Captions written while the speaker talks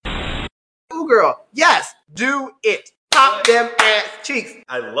girl. Yes, do it. Pop them ass cheeks.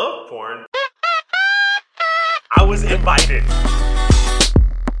 I love porn. I was invited.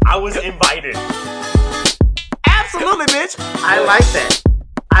 Absolutely, bitch. I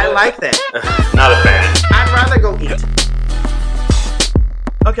like that. Not a fan. I'd rather go eat.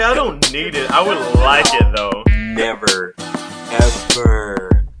 Okay, I don't need it. I would like it though. Never,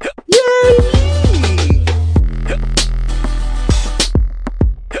 ever. Yay!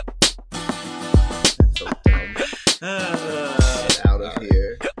 That's so dumb. Get out of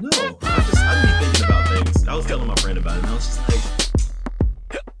here. No, I'd be thinking about things. I was telling my friend about it, and I was just like,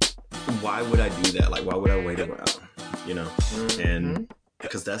 why would I do that? Like, why would I wait around? You know? Mm-hmm. And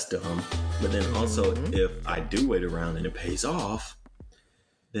because that's dumb. But then also, if I do wait around and it pays off,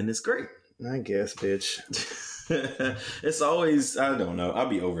 then it's great. I guess, bitch. It's always, I don't know. I'll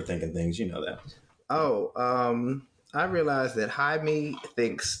be overthinking things. You know that. Oh, I realized that high me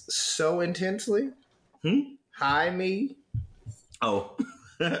thinks so intensely. High me. Oh.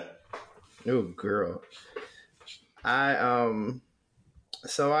 Oh, girl.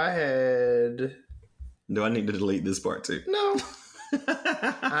 So I had. Do I need to delete this part too? No.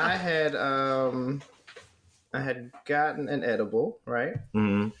 I had gotten an edible, right?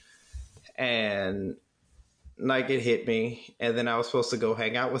 Mm-hmm. And like it hit me, and then I was supposed to go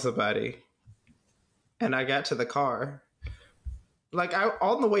hang out with somebody. And I got to the car. Like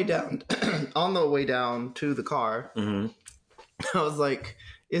on the way down to the car, I was like,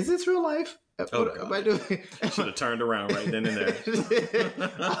 "Is this real life? What am I doing?" Should have turned around right then and there.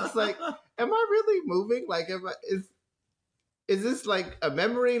 I was like, "Am I really moving? Like, is this like a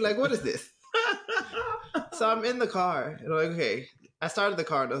memory? Like, what is this?" So I'm in the car, and I'm like, okay. I started the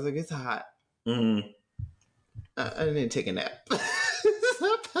car, and I was like, "It's hot." Mm-hmm. I need to take a nap. So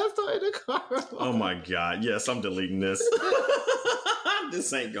I passed out in the car. Oh my God! Yes, I'm deleting this.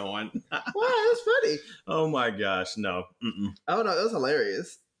 This ain't going. Why? It's funny. Oh my gosh, no. Mm-mm. Oh no, it was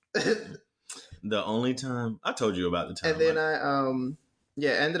hilarious. The only time I told you about the time, and then I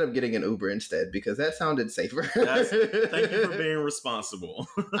ended up getting an Uber instead because that sounded safer. Thank you for being responsible.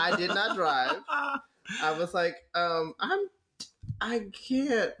 I did not drive. I was like, I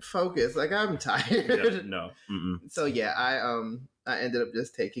can't focus. Like I'm tired. Yeah, no. Mm-mm. So yeah, I ended up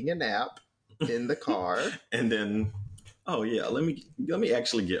just taking a nap in the car. And then, oh yeah, let me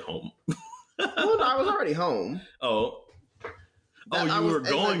actually get home. Well, no, I was already home. Oh, you were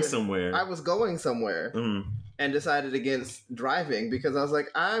going somewhere. I was going somewhere and decided against driving because I was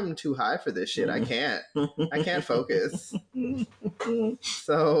like, I'm too high for this shit. I can't focus.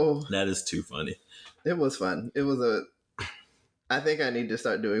 So that is too funny. It was fun. I think I need to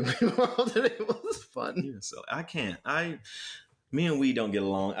start doing weed more often. It was fun. Yeah, so I can't. Me and weed don't get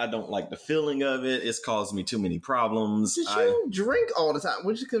along. I don't like the feeling of it. It's caused me too many problems. Did you drink all the time,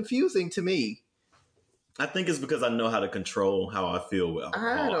 which is confusing to me. I think it's because I know how to control how I feel with alcohol.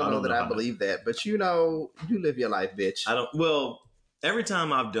 I don't know that I believe that, but you live your life, bitch. Well, every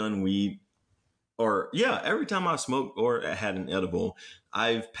time I've done weed, every time I've smoked or had an edible,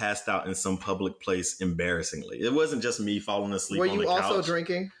 I've passed out in some public place embarrassingly. It wasn't just me falling asleep on the couch. Were you also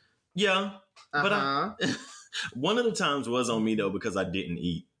drinking? Yeah. But one of the times was on me, though, because I didn't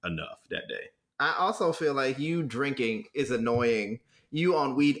eat enough that day. I also feel like you drinking is annoying. You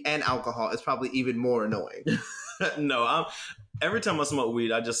on weed and alcohol is probably even more annoying. No, every time I smoke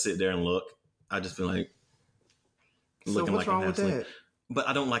weed, I just sit there and look. I just feel like looking like I'm half asleep. But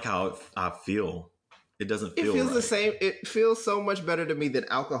I don't like how I feel. It doesn't feel. It feels right. the same. It feels so much better to me than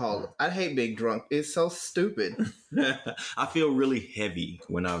alcohol. I hate being drunk. It's so stupid. I feel really heavy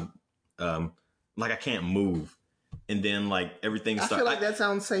when I'm like I can't move. And then like everything starts. I feel like that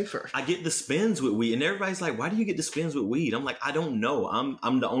sounds safer. I get the spins with weed, and everybody's like, "Why do you get the spins with weed?" I'm like, I don't know.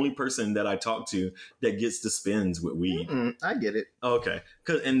 I'm the only person that I talk to that gets the spins with weed. I get it. Okay,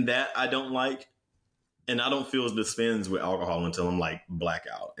 and that I don't like, and I don't feel the spins with alcohol until I'm like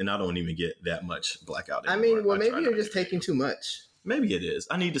blackout, and I don't even get that much blackout anymore. I mean, well, maybe you're just taking too much. Maybe it is.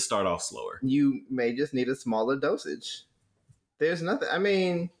 I need to start off slower. You may just need a smaller dosage. There's nothing. I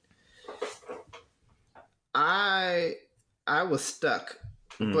mean. I was stuck,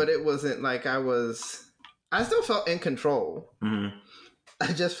 but it wasn't like I still felt in control. Mm-hmm.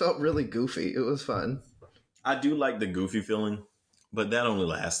 I just felt really goofy. It was fun. I do like the goofy feeling, but that only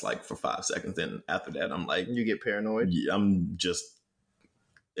lasts like for 5 seconds. And after that, I'm like... You get paranoid? Yeah, I'm just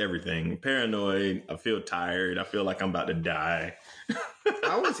everything. Paranoid. I feel tired. I feel like I'm about to die. I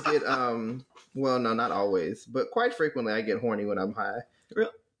always get, well, no, not always, but quite frequently I get horny when I'm high.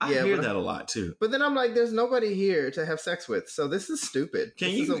 Really? I hear that a lot too. But then I'm like, there's nobody here to have sex with, so this is stupid.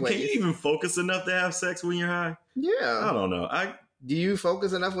 Can you even focus enough to have sex when you're high? Yeah. I don't know. Do you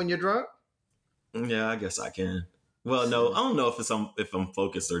focus enough when you're drunk? Yeah, I guess I can. Well, no, I don't know if I'm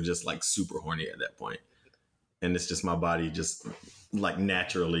focused or just like super horny at that point, and it's just my body just like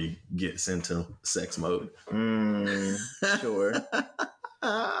naturally gets into sex mode. Sure.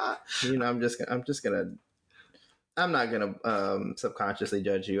 I'm not gonna subconsciously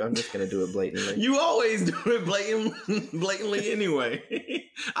judge you. I'm just gonna do it blatantly. You always do it blatantly anyway.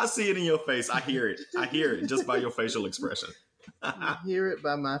 I see it in your face. I hear it just by your facial expression. You hear it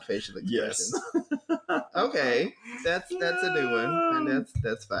by my facial expression. Yes. Okay, that's a new one, and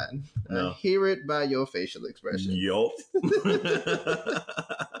that's fine. No. I hear it by your facial expression. Yup.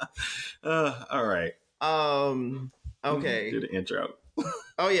 All right. Okay. Do the intro.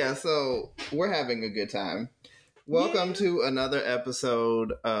 Oh yeah, so we're having a good time. Welcome to another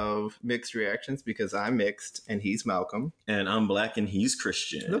episode of Mixed Reactions, because I'm mixed and he's Malcolm. And I'm black and he's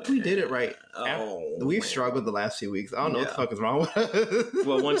Christian. Look, we did it right. We've man. struggled the last few weeks. I don't know what the fuck is wrong with us.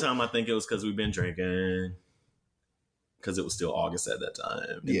 Well, one time I think it was because we've been drinking, because it was still August at that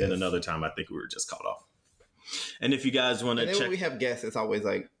time. And then another time I think we were just caught off. And if you guys want to check... when we have guests, it's always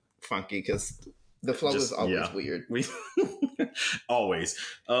like funky because the flow is always weird. Always.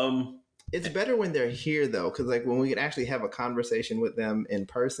 It's better when they're here, though, because like when we can actually have a conversation with them in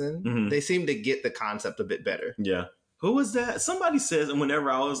person, they seem to get the concept a bit better. Yeah. Who was that? Somebody says, and whenever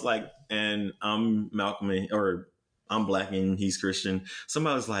I was like, and I'm Malcolm, or I'm black and he's Christian,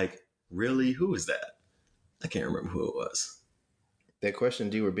 somebody was like, really? Who is that? I can't remember who it was. They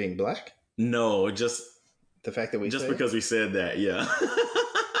questioned you were being black? No, just the fact that we just said because we said that, yeah.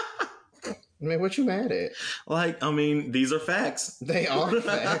 I mean, what you mad at? Like, I mean, these are facts. They are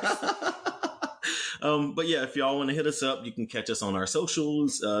facts. But yeah, if y'all want to hit us up, you can catch us on our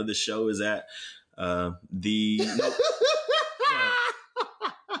socials. The show is at the... You got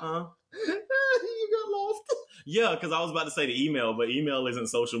lost. Yeah, because I was about to say the email, but email isn't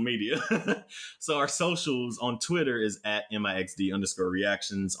social media. So our socials on Twitter is at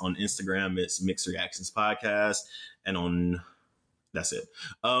MIXD_reactions. On Instagram, it's Mixed Reactions Podcast. And on... That's it.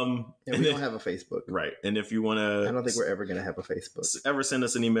 And we don't have a Facebook. Right. And if you want to... I don't think we're ever going to have a Facebook. Ever send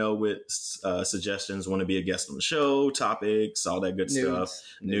us an email with suggestions, want to be a guest on the show, topics, all that good stuff.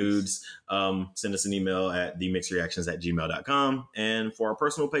 Nudes. Send us an email at themixedreactions@gmail.com. And for our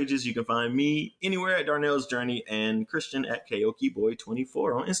personal pages, you can find me anywhere at Darnell's Journey and Christian at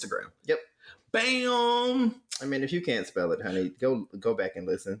KaokiBoy24 on Instagram. Yep. Bam! I mean, if you can't spell it, honey, go back and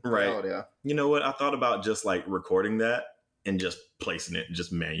listen. Right. Oh, yeah. You know what? I thought about just like recording that and just placing it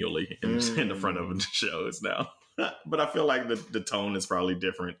just manually in the front of the shows now. But I feel like the tone is probably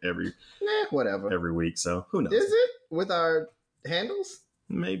different every week. So who knows? Is it with our handles?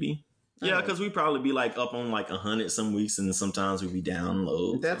 Maybe. Yeah, because we probably be like up on like 100 some weeks, and sometimes we be down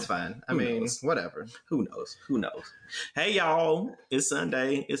low. That's fine. I mean, whatever. Who knows? Hey y'all, it's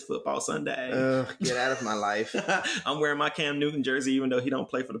Sunday. It's football Sunday. Get out of my life. I'm wearing my Cam Newton jersey, even though he don't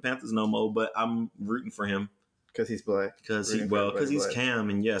play for the Panthers no more. But I'm rooting for him. Because he's black. Because he's Cam,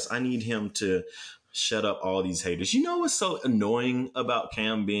 and yes, I need him to shut up all these haters. You know what's so annoying about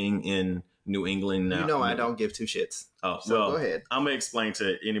Cam being in New England now? You know I don't give two shits. Oh, so well, go ahead. I'm going to explain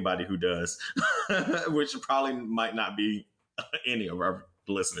to anybody who does, which probably might not be any of our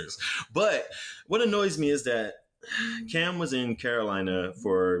listeners. But what annoys me is that Cam was in Carolina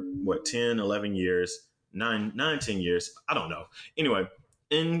for, 10, 11 years, 9, 10 years. I don't know. Anyway,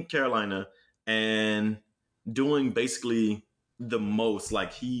 in Carolina, and doing basically the most.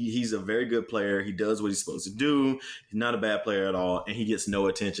 Like he's a very good player. He does what he's supposed to do. He's not a bad player at all, and he gets no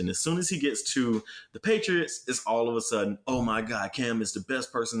attention. As soon as he gets to the Patriots, it's all of a sudden, oh my God, Cam is the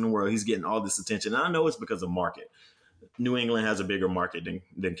best person in the world. He's getting all this attention. And I know it's because of market. New England has a bigger market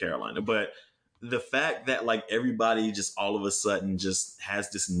than Carolina, but the fact that like everybody just all of a sudden just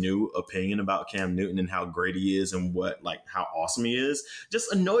has this new opinion about Cam Newton and how great he is and how awesome he is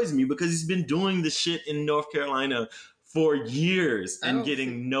just annoys me, because he's been doing this shit in North Carolina for years and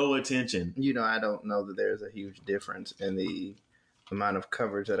getting no attention. You know, I don't know that there's a huge difference in the amount of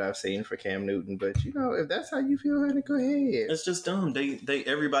coverage that I've seen for Cam Newton, but you know, if that's how you feel, honey, go ahead. It's just dumb. They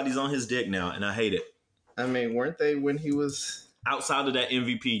everybody's on his dick now, and I hate it. I mean, weren't they when he was outside of that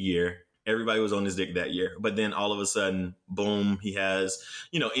MVP year? Everybody was on his dick that year, but then all of a sudden, boom, he has,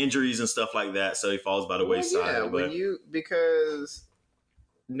 injuries and stuff like that. So he falls by the wayside. Yeah, because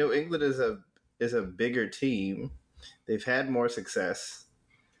New England is a bigger team. They've had more success.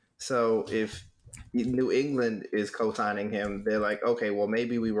 So if New England is co-signing him, they're like, okay, well,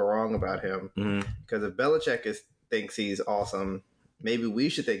 maybe we were wrong about him. Because if Belichick thinks he's awesome, maybe we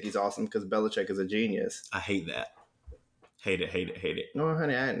should think he's awesome because Belichick is a genius. I hate that. Hate it. No,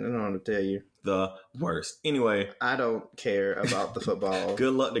 honey, I don't know what to tell you. The worst. Anyway, I don't care about the football.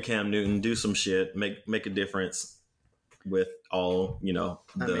 good luck to Cam Newton. Do some shit. Make a difference with all,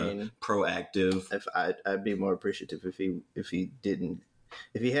 proactive. If I'd be more appreciative if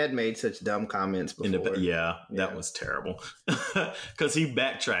he had made such dumb comments before. That was terrible. Because he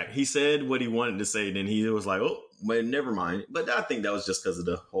backtracked. He said what he wanted to say, then he was like, oh, wait, never mind. But I think that was just because of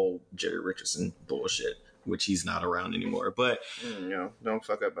the whole Jerry Richardson bullshit, which he's not around anymore. But don't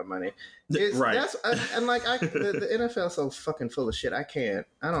fuck up my money. Right. The NFL is so fucking full of shit. I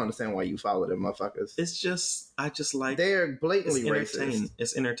don't understand why you follow them motherfuckers. It's just, I just like, they're blatantly racist.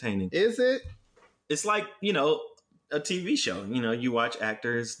 It's entertaining. Is it? It's like, a TV show. You watch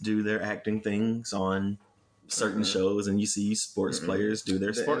actors do their acting things on certain shows, and you see sports players do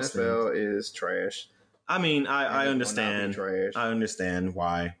their sports things. The NFL is trash. I mean, I understand. I understand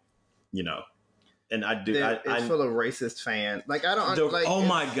why, and I do. It's full of racist fans. Like, I don't. Oh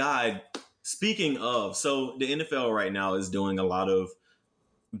my god! Speaking of, so the NFL right now is doing a lot of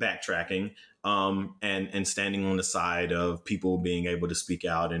backtracking, and standing on the side of people being able to speak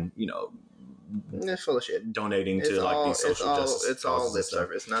out, and it's full of shit. Donating these social justice. It's all lip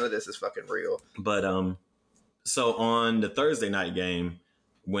service. None of this is fucking real. But so on the Thursday night game,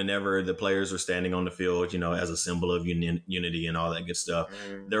 whenever the players were standing on the field, as a symbol of unity and all that good stuff,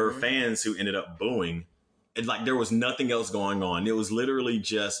 there were fans who ended up booing. And like, there was nothing else going on. It was literally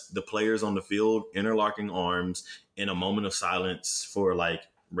just the players on the field interlocking arms in a moment of silence for like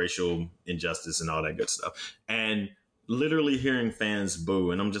racial injustice and all that good stuff. And literally hearing fans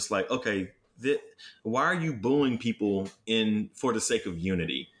boo. And I'm just like, okay, why are you booing people for the sake of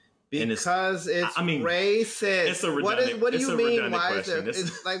unity? Because it's racist. It's a redundant, what do you mean? Why question. is there?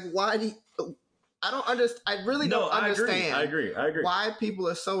 It's like, why do you, I don't understand. I really don't understand. I agree. Why people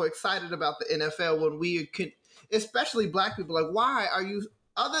are so excited about the NFL when we could, especially black people. Like, why are you?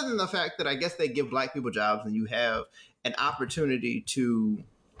 Other than the fact that I guess they give black people jobs and you have an opportunity to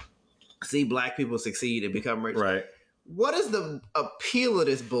see black people succeed and become rich. Right. What is the appeal of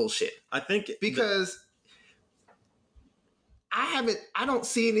this bullshit? I think because I don't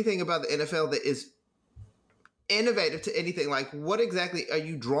see anything about the NFL that is innovative to anything. Like, what exactly are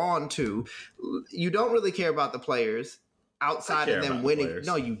you drawn to? You don't really care about the players outside of them winning.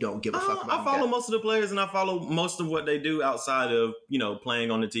 No, you don't give a fuck about I follow most of the players, and I follow most of what they do outside of,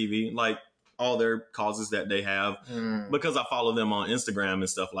 playing on the TV. Like, all their causes that they have, because I follow them on Instagram and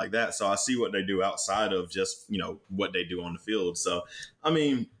stuff like that. So I see what they do outside of just, what they do on the field. So, I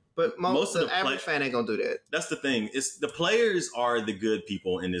mean, but most of the average fan ain't gonna do that. That's the thing. It's the players are the good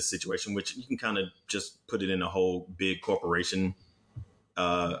people in this situation, which you can kind of just put it in a whole big corporation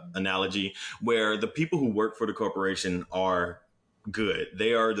analogy, where the people who work for the corporation are good.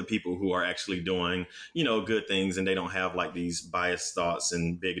 They are the people who are actually doing, good things, and they don't have like these biased thoughts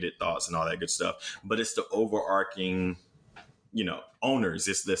and bigoted thoughts and all that good stuff. But it's the overarching, owners.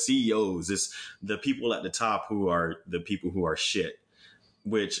 It's the CEOs. It's the people at the top who are the people who are shit.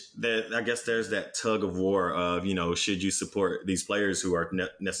 Which I guess there's that tug of war of, should you support these players who are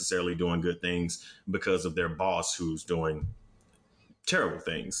necessarily doing good things because of their boss who's doing terrible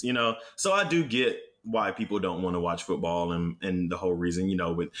things, So I do get why people don't want to watch football and the whole reason,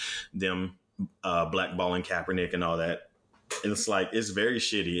 with them blackballing Kaepernick and all that. It's like, it's very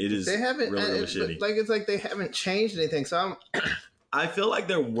shitty. It is really shitty. Like, it's like they haven't changed anything. So I feel like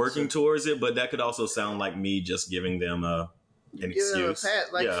they're working towards it, but that could also sound like me just giving them an excuse.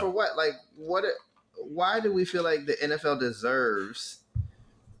 For what? Like, what? Why do we feel like the NFL deserves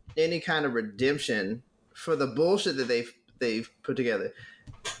any kind of redemption for the bullshit that they've put together?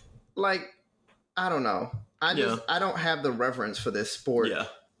 Like, I don't know. I don't have the reverence for this sport. Yeah.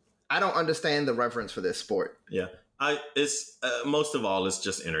 I don't understand the reverence for this sport. Yeah. It's most of all, it's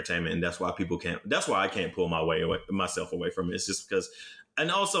just entertainment, and that's why I can't pull myself away from it. It's just because,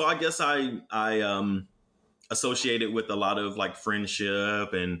 and also I guess I associate it with a lot of like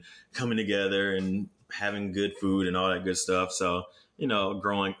friendship and coming together and having good food and all that good stuff. So,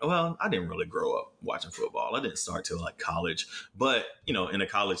 I didn't really grow up watching football. I didn't start till like college, but in a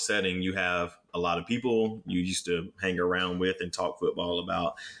college setting, you have a lot of people you used to hang around with and talk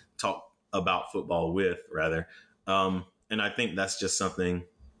about football with rather. And I think that's just something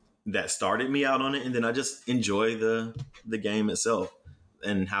that started me out on it. And then I just enjoy the game itself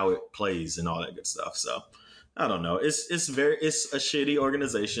and how it plays and all that good stuff. So I don't know. It's a shitty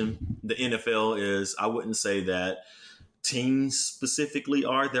organization. The NFL is, I wouldn't say that teams specifically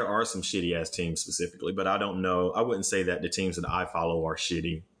are. There are some shitty ass teams specifically, but I don't know. I wouldn't say that the teams that I follow are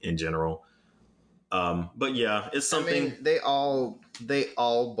shitty in general. But yeah, it's something. I mean, they all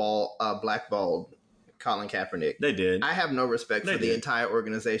blackballed Colin Kaepernick. They did. I have no respect They for the did. entire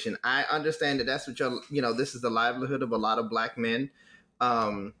organization. I understand that that's what this is the livelihood of a lot of black men,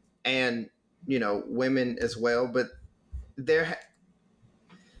 and women as well. But they're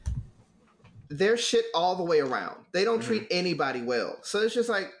shit all the way around. They don't treat anybody well. So it's just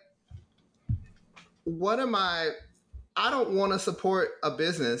like, what am I don't want to support a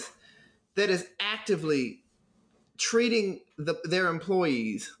business that is actively treating their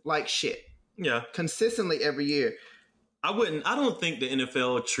employees like shit. Yeah. Consistently every year. I don't think the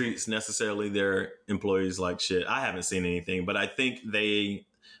NFL treats necessarily their employees like shit. I haven't seen anything, but I think they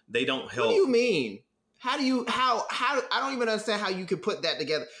don't help. What do you mean? How I don't even understand how you could put that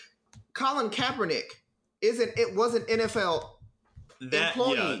together. Colin Kaepernick was an NFL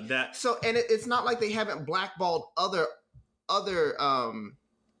employee. So, and it's not like they haven't blackballed other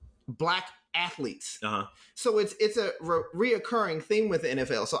black athletes. Uh-huh. So it's a reoccurring theme with the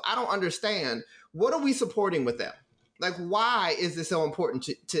NFL. So I don't understand, what are we supporting with them? Like, why is this so important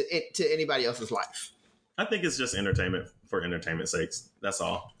to anybody else's life? I think it's just entertainment for entertainment's sakes. That's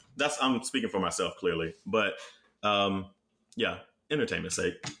all. I'm speaking for myself clearly, but yeah, entertainment's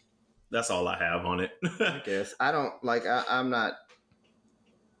sake. That's all I have on it. I guess I don't like. I'm not.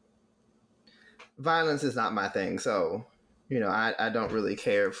 Violence is not my thing, so I don't really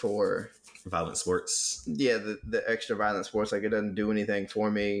care for violent sports. Yeah, the extra violent sports, like, it doesn't do anything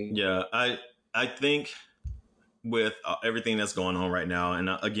for me. Yeah, I think with everything that's going on right now, and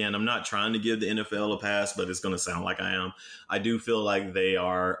again, I'm not trying to give the NFL a pass, but it's going to sound like I am. I do feel like they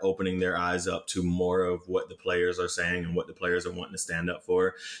are opening their eyes up to more of what the players are saying and what the players are wanting to stand up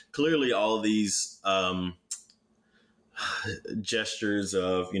for. Clearly, all of these gestures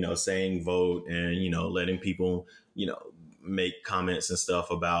of saying vote and letting people make comments and stuff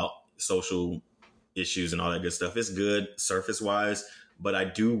about social issues and all that good stuff. It's good surface wise, but I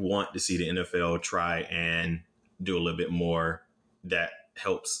do want to see the NFL try and do a little bit more that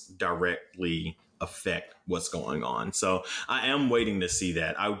helps directly affect what's going on. So I am waiting to see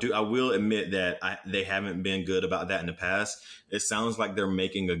that. I will admit that they haven't been good about that in the past. It sounds like they're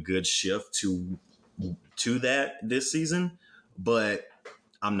making a good shift to that this season, but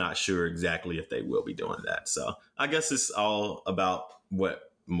I'm not sure exactly if they will be doing that. So I guess it's all about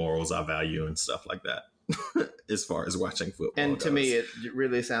what morals I value and stuff like that as far as watching football. And to me, it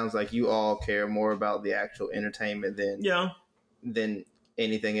really sounds like you all care more about the actual entertainment than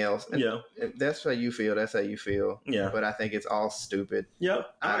anything else. And if that's how you feel, that's how you feel. Yeah. But I think it's all stupid. Yeah.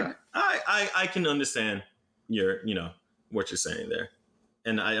 I can understand what you're saying there.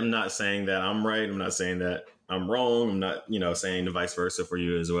 And I am not saying that I'm right. I'm not saying that I'm wrong. I'm not, saying the vice versa for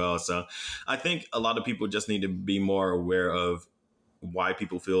you as well. So I think a lot of people just need to be more aware of why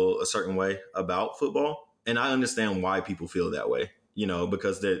people feel a certain way about football. And I understand why people feel that way,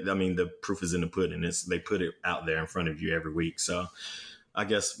 because the proof is in the pudding. They put it out there in front of you every week. So I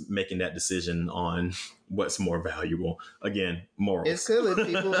guess making that decision on what's more valuable, again, morals. It's clear that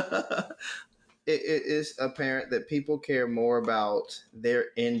people... It is apparent that people care more about their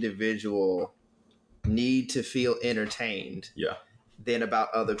individual need to feel entertained than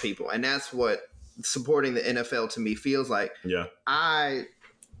about other people. And that's what supporting the NFL to me feels like. Yeah. I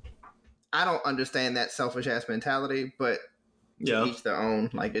don't understand that selfish ass mentality, but to each their own.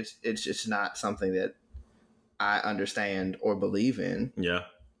 Like, it's just not something that I understand or believe in. Yeah.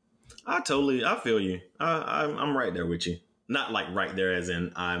 I feel you. I'm right there with you. Not like right there as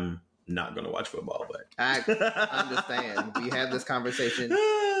in I'm not going to watch football, but I understand. We have this conversation.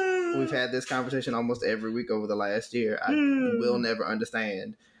 We've had this conversation almost every week over the last year. I will never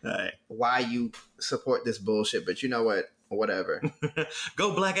understand why you support this bullshit, but you know what? Whatever.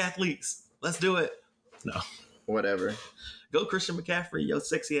 Go black athletes. Let's do it. No. Whatever. Go Christian McCaffrey, your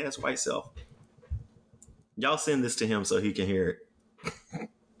sexy ass white self. Y'all send this to him so he can hear it.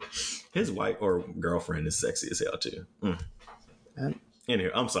 His wife or girlfriend is sexy as hell too.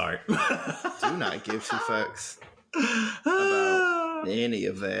 Anyway, I'm sorry. Do not give two fucks about any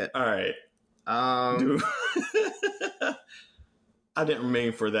of that. All right. I didn't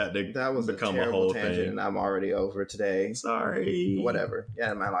mean for that to become a whole tangent, thing. And I'm already over today. Sorry. Whatever.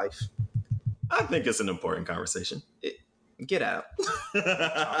 Yeah, my life. I think it's an important conversation. Get out.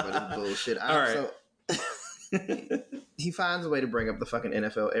 Talk about this bullshit. All right. He finds a way to bring up the fucking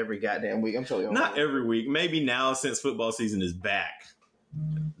NFL every goddamn week. I'm telling you. Not every week. Maybe now since football season is back.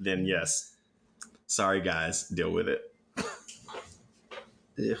 Then yes. Sorry, guys. Deal with it.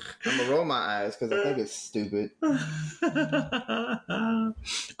 Ugh. I'm gonna roll my eyes because I think it's stupid. All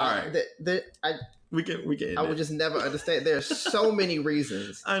right. We can. I would just never understand. There are so many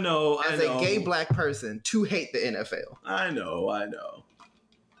reasons. I know. As a gay black person to hate the NFL. I know.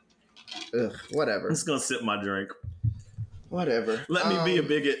 Ugh, whatever. I'm just gonna sip my drink. Whatever. Let me be a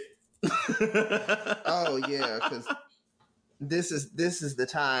bigot. Oh yeah, because this is the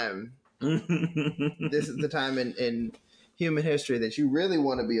time. This is the time in human history that you really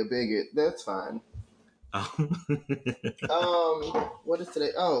want to be a bigot. That's fine. What is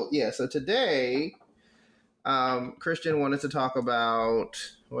today? Oh yeah, so today, Christian wanted to talk about,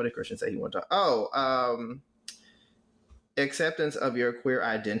 what did Christian say he wanted to talk? Acceptance of your queer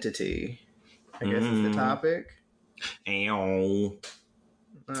identity, I guess is the topic. Ow.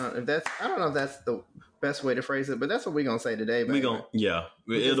 If that's, I don't know if that's the best way to phrase it, but that's what we're gonna say today. We're gonna, yeah,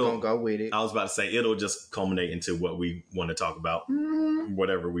 we're just gonna go with it. I was about to say it'll just culminate into what we want to talk about,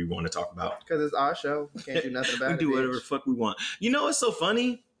 whatever we want to talk about, because it's our show. We can't do nothing about it. We do whatever the fuck we want. You know, it's so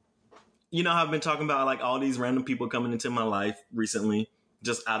funny. You know, I've been talking about like all these random people coming into my life recently,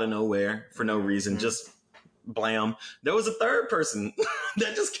 just out of nowhere for no reason, just blam. There was a third person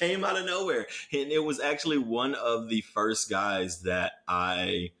that just came out of nowhere, and it was actually one of the first guys that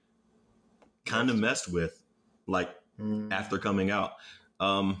I kind of messed with, like after coming out.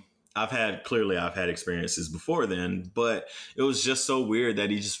 I've had experiences before then, but it was just so weird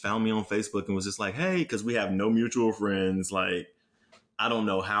that he just found me on Facebook and was just like, hey, because we have no mutual friends. Like, I don't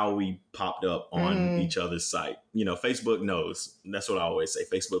know how we popped up on each other's site. You know, Facebook knows. That's what I always say.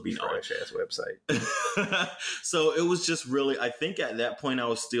 Facebook be knowing. Trash ass website. So it was just really, I think at that point I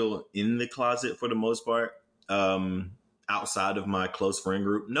was still in the closet for the most part. Outside of my close friend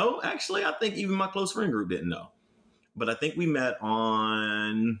group. No, actually, I think even my close friend group didn't know. But I think we met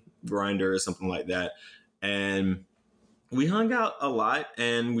on Grindr or something like that. And we hung out a lot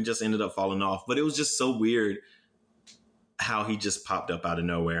and we just ended up falling off. But it was just so weird how he just popped up out of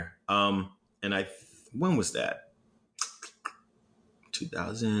nowhere. And when was that?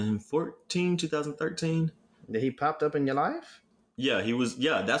 2014, 2013? Did he popped up in your life? Yeah, he was.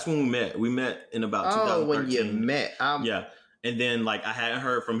 Yeah, that's when we met. We met in about 2013. Oh, when you met. Yeah. And then like I hadn't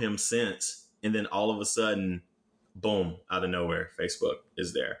heard from him since. And then all of a sudden, boom, out of nowhere, Facebook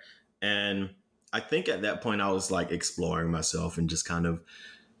is there. And I think at that point I was like exploring myself and just kind of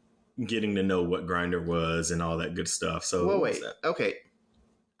getting to know what Grindr was and all that good stuff. So well, wait. Okay.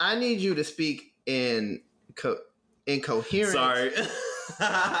 I need you to speak in coherent Sorry.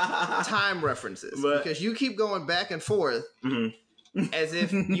 time references, because you keep going back and forth as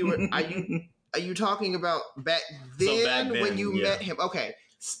if you were. Are you talking about back then, when you met him? Okay.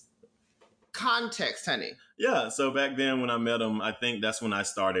 Context, honey. Yeah. So back then when I met him, I think that's when I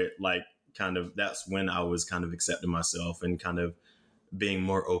started that's when I was kind of accepting myself and kind of being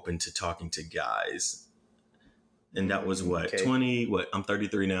more open to talking to guys. And that was I'm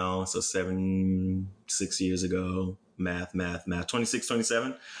 33 now. So 6 years ago, math, 26,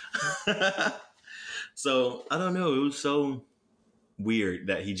 27. So I don't know. It was so weird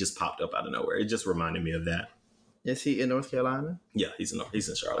that he just popped up out of nowhere. It just reminded me of that. Is he in North Carolina? Yeah, he's in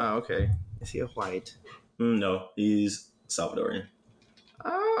Charlotte. Oh, okay. Is he a white? No, he's Salvadorian.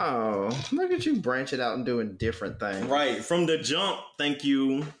 Oh, look at you branching out and doing different things. Right, from the jump, thank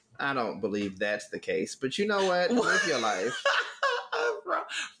you. I don't believe that's the case, but you know what? Live your life.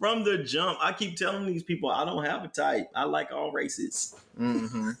 From the jump, I keep telling these people I don't have a type. I like all races.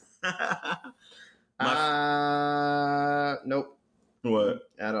 Mm-hmm. Nope. What?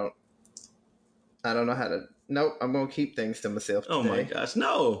 I don't know how to. Nope. I'm gonna keep things to myself today. Oh my gosh,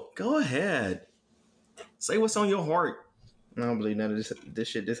 no! Go ahead. Say what's on your heart. I don't believe none of this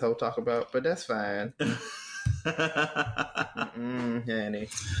shit this whole talk about, but that's fine. Honey.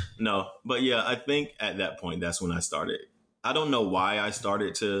 No, but yeah, I think at that point that's when I started. I don't know why I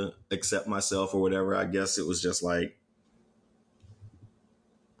started to accept myself or whatever. I guess it was just like,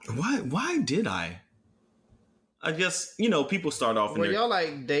 why did I? I guess, people start off. Were y'all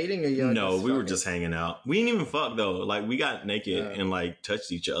like dating or y'all? No, we were just hanging out. We didn't even fuck though. Like we got naked and like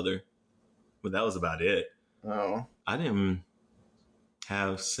touched each other, but that was about it. Oh, I didn't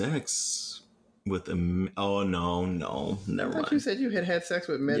have sex with a. Oh no, never mind. You said you had sex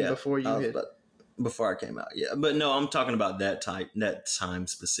with men before you had. Before I came out, yeah. But no, I'm talking about that time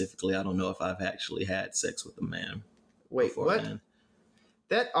specifically. I don't know if I've actually had sex with a man. Wait, what?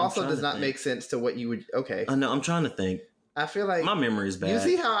 That also does not make sense to what you would. Okay. I know. I'm trying to think. I feel like my memory is bad. You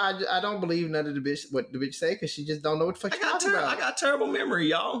see how I don't believe none of what the bitch say because she just don't know what the fuck you're talking about. I got terrible memory,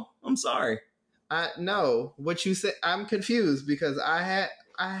 y'all. I'm sorry. I know what you said. I'm confused because I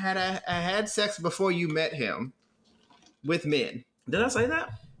had sex before you met him with men. Did I say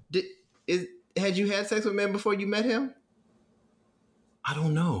that? Had you had sex with men before you met him? I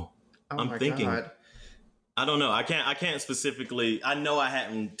don't know. Oh I'm thinking. God. I don't know. I can't specifically. I know I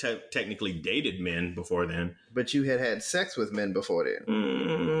hadn't technically dated men before then. But you had sex with men before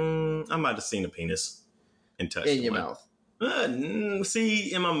then. I might have seen a penis and touched in your one. mouth.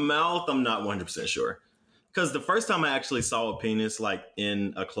 See, in my mouth, I'm not 100% sure. Because the first time I actually saw a penis, like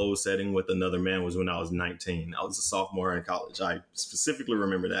in a closed setting with another man, was when I was 19. I was a sophomore in college. I specifically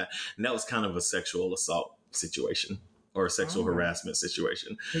remember that. And that was kind of a sexual assault situation or a sexual harassment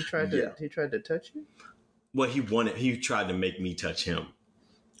situation. He tried to touch you? Well, he tried to make me touch him.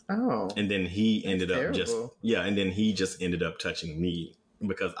 Oh. And then he ended up terrible. and then he just ended up touching me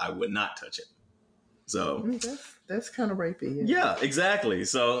because I would not touch him. So that's kind of rapey. Yeah, exactly.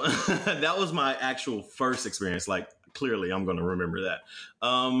 So that was my actual first experience. Like, clearly, I'm going to remember that.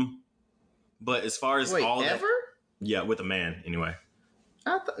 But as far as all ever? Yeah, with a man, anyway.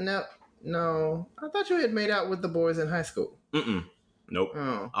 No. I thought you had made out with the boys in high school. Nope.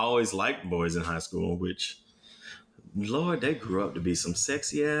 Oh. I always liked boys in high school, which, Lord, they grew up to be some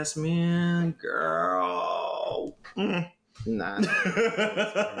sexy ass men, girl. Nah.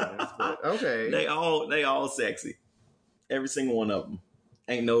 Okay. They all sexy. Every single one of them.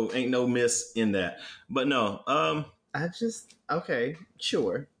 Ain't no miss in that. But no, okay,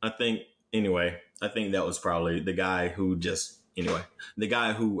 sure. I think that was probably the guy who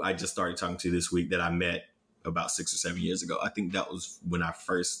I just started talking to this week that I met about 6 or 7 years ago. I think that was when I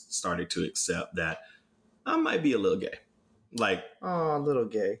first started to accept that I might be a little gay. Like, a little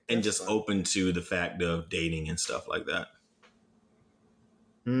gay. And just open to the fact of dating and stuff like that.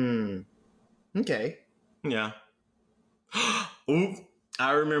 Okay. Yeah. Oop,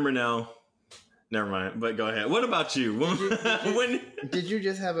 I remember now. Never mind, but go ahead. What about you? Did you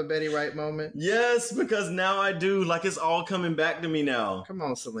just have a Betty Wright moment? Yes, because now I do. Like, it's all coming back to me now. Come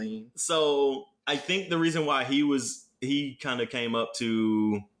on, Celine. So I think the reason why he kind of came up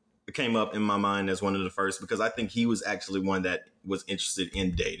in my mind as one of the first, because I think he was actually one that was interested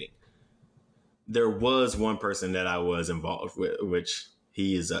in dating. There was one person that I was involved with, which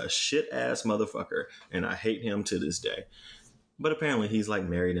he is a shit ass motherfucker, and I hate him to this day. But apparently he's like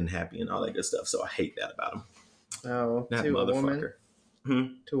married and happy and all that good stuff. So I hate that about him. Oh, that to motherfucker. A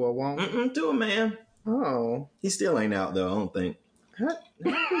woman? To a woman? To a man. Oh. He still ain't out though, I don't think. How do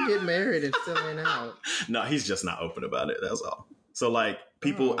you get married and still ain't out? No, he's just not open about it. That's all. So like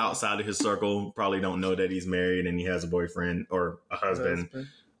people outside of his circle probably don't know that he's married and he has a boyfriend or a husband.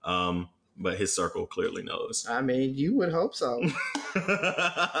 But his circle clearly knows. I mean, you would hope so.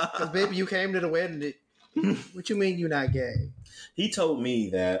 Because baby, you came to the wedding. What you mean you're not gay? He told me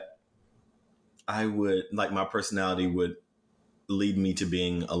that I would, like, my personality would lead me to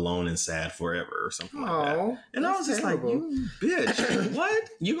being alone and sad forever or something like that. And I was just terrible. Like, you bitch, what?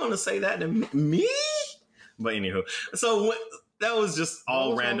 You gonna say that to me? But anywho, so that was just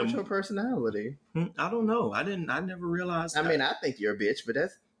all random. What's your personality? I don't know. I never realized. I mean, I think you're a bitch, but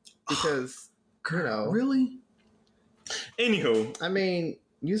that's because, Really? Anywho. I mean,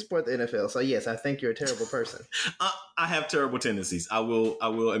 you support the NFL, so yes, I think you're a terrible person. I have terrible tendencies. I will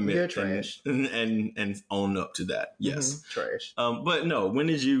admit. You're trash. And own up to that. Yes. Trash. But no, when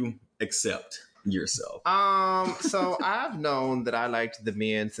did you accept yourself? So I've known that I liked the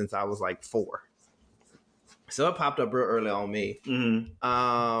men since I was like 4. So it popped up real early on me.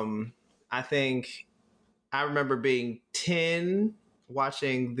 I think I remember being 10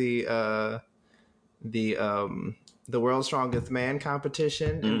 watching the World's Strongest Man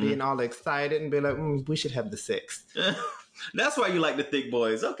competition and being all excited and be like, we should have the 6th. That's why you like the thick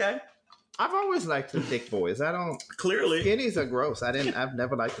boys. Okay. I've always liked the thick boys. I don't. Clearly. Skinnies are gross. I didn't really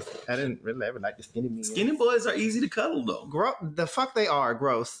ever like the skinny men. Skinny boys are easy to cuddle though. The fuck they are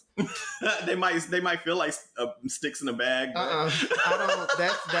gross. they might feel like sticks in a bag. I don't.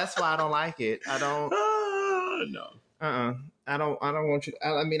 That's why I don't like it. I don't. No. I don't want you.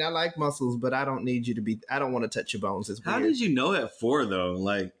 I mean, I like muscles, but I don't need you to be. I don't want to touch your bones. It's weird. How did you know at 4 though?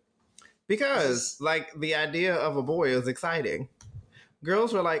 Like, because like the idea of a boy is exciting.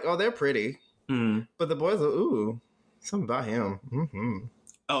 Girls were like, "Oh, they're pretty," but the boys are, "Ooh, something about him." Mm-hmm.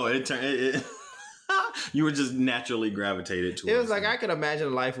 Oh, it turned. You were just naturally gravitated to. It was like I could imagine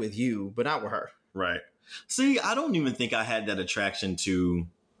a life with you, but not with her. Right. See, I don't even think I had that attraction to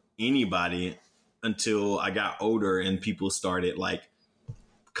anybody until I got older and people started like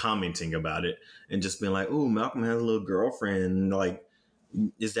commenting about it and just being like, "Oh, Malcolm has a little girlfriend. Like,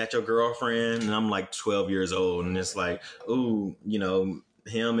 is that your girlfriend?" And I'm like 12 years old, and it's like, "Oh,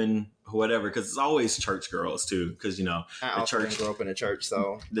 him and whatever," because it's always church girls too. Because the church grew up in a church,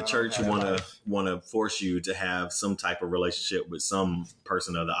 so the church want to force you to have some type of relationship with some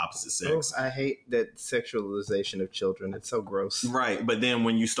person of the opposite sex. I hate that sexualization of children. It's so gross. Right, but then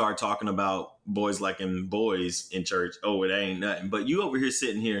when you start talking about boys liking boys in church, oh, it ain't nothing. But you over here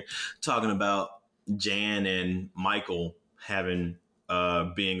sitting here talking about Jan and Michael having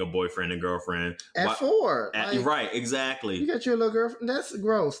being a boyfriend and girlfriend At 4. right, exactly. You got your little girlfriend. That's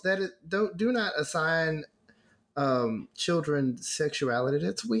gross. That is, do not assign children sexuality.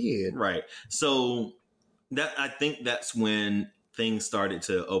 That's weird. Right. So that I think that's when things started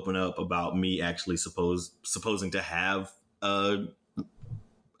to open up about me actually supposing to have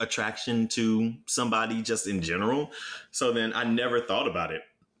attraction to somebody just in general. So then I never thought about it,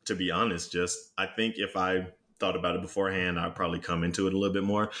 to be honest. Just I think if I thought about it beforehand, I'd probably come into it a little bit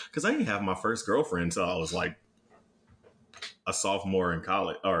more, because I didn't have my first girlfriend until I was like a sophomore in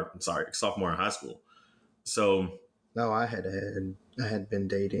college, or sorry, sophomore in high school. So no, I had been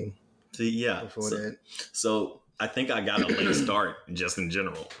dating. Yeah, before that. So I think I got a late start just in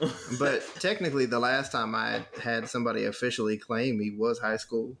general. But technically, the last time I had somebody officially claim me was high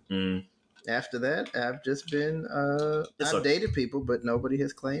school. Mm. After that, I've just been I've dated people, but nobody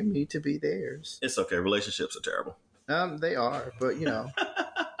has claimed me to be theirs. It's okay. Relationships are terrible. They are, but you know,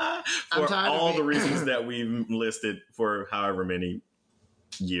 for all the reasons that we've listed for however many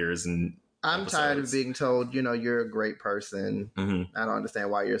years and I'm episodes. tired of being told, you know, you're a great person. Mm-hmm. I don't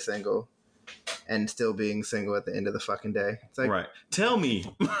understand why you're single and still being single at the end of the fucking day. It's like, right. Tell me.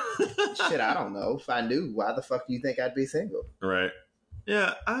 Shit, I don't know. If I knew, why the fuck do you think I'd be single? Right.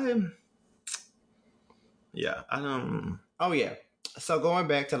 Yeah, I don't. Oh, yeah. So going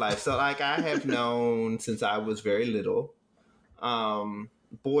back to life. So, like, I have known since I was very little.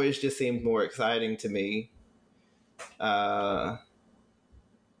 Boys just seemed more exciting to me.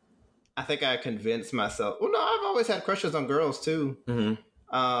 I think I convinced myself. Well, no, I've always had crushes on girls too.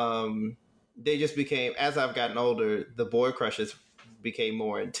 Mm-hmm. They just became, as I've gotten older, the boy crushes became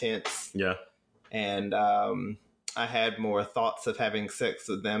more intense. Yeah. And I had more thoughts of having sex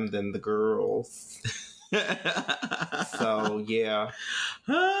with them than the girls. So yeah.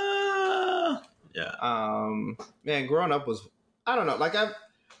 Yeah. Man, growing up was, I don't know, like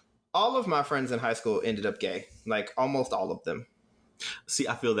all of my friends in high school ended up gay. Like almost all of them. See,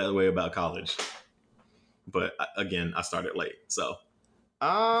 I feel that way about college, but again, I started late, so.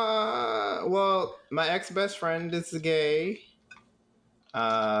 Well, my ex-best friend is gay.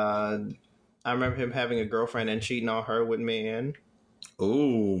 I remember him having a girlfriend and cheating on her with men.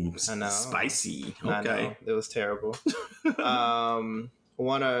 Oh, I know. Spicy. Okay. I know. It was terrible.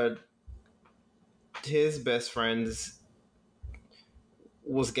 One of his best friends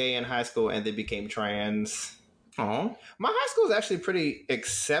was gay in high school and they became trans. Oh, my high school is actually pretty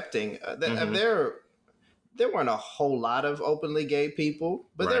accepting. There weren't a whole lot of openly gay people,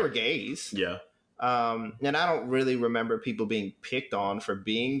 but there were gays. Yeah. And I don't really remember people being picked on for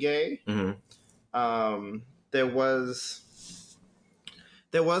being gay. Mm-hmm. There was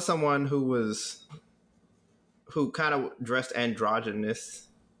someone who kind of dressed androgynous,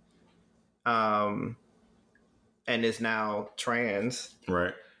 and is now trans.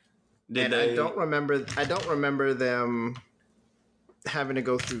 Right. I don't remember them having to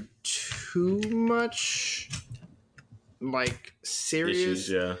go through too much like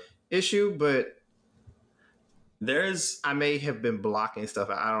serious issue, but I may have been blocking stuff.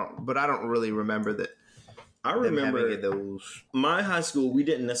 I don't really remember that. I remember those. My high school, we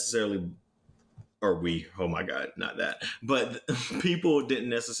didn't necessarily, oh my God, not that. But people didn't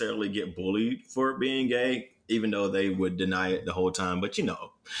necessarily get bullied for being gay, even though they would deny it the whole time. But you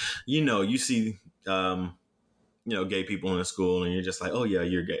see, gay people in the school and you're just like, oh yeah,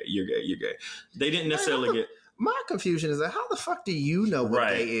 you're gay. They didn't necessarily get. My confusion is that how the fuck do you know what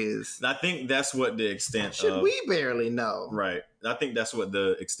gay is? I think that's what the extent we barely know. Right. I think that's what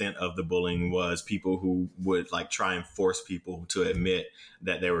the extent of the bullying was. People who would like try and force people to admit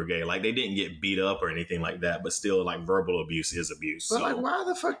that they were gay. Like they didn't get beat up or anything like that, but still like verbal abuse is abuse. But like, why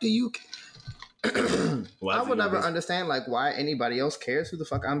the fuck do you... I would never understand like why anybody else cares who the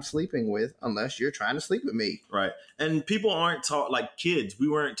fuck I'm sleeping with unless you're trying to sleep with me. Right. And people aren't taught, like kids, we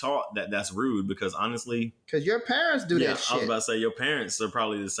weren't taught that that's rude because honestly... Because your parents do that shit. I was about to say your parents are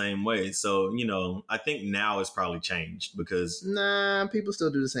probably the same way. So, I think now it's probably changed because... Nah, people still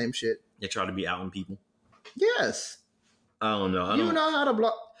do the same shit. They try to be outing people? Yes. I don't know. You know how to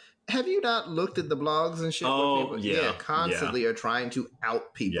blog... Have you not looked at the blogs and shit? Oh, where people, constantly are trying to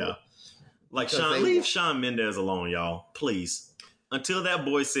out people. Yeah. Like leave Shawn Mendes alone, y'all. Please. Until that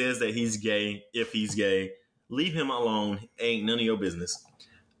boy says that he's gay, if he's gay, leave him alone. Ain't none of your business.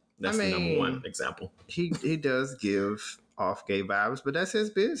 That's the number one example. He does give off gay vibes, but that's his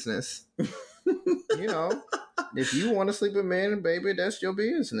business. If you want to sleep with men, baby, that's your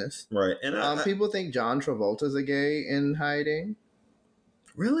business. Right. And people think John Travolta's a gay in hiding.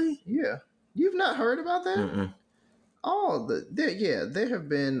 Really? Yeah. You've not heard about that? Mm-mm. There have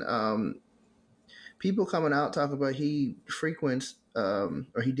been people coming out talking about he frequents, or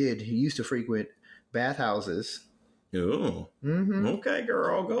he used to frequent bathhouses. Ooh. Okay,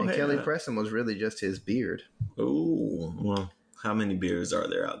 girl, go ahead. Kelly Preston was really just his beard. Ooh. Well, how many beards are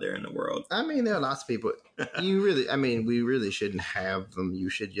there out there in the world? I mean, there are lots of people. We really shouldn't have them. You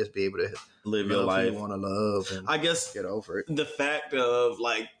should just be able to live your life. Who you want to love. And I guess get over it. The fact of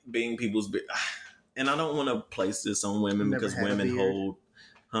like being people's beard, and I don't want to place this on women because women hold,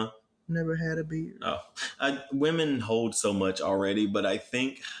 Never had a beard. Oh, women hold so much already, but I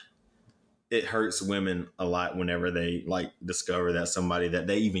think it hurts women a lot whenever they like discover that somebody that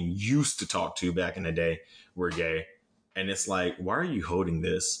they even used to talk to back in the day were gay. And it's like, why are you holding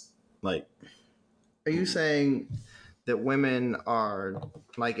this? Like, are you saying that women are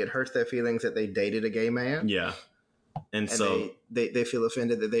like it hurts their feelings that they dated a gay man? Yeah. And so they feel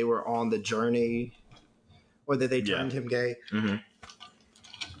offended that they were on the journey or that they turned him gay. Mm-hmm.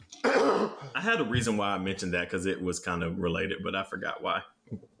 I had a reason why I mentioned that because it was kind of related, but I forgot why.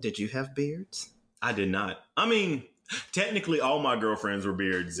 Did you have beards? I did not. I mean, technically all my girlfriends were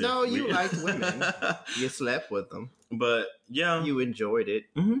beards. No, you liked women. You slept with them. But yeah. You enjoyed it.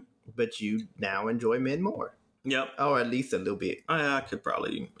 Mm-hmm. But you now enjoy men more. Yep. Or at least a little bit. I could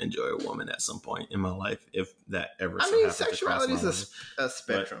probably enjoy a woman at some point in my life if that ever sexuality is a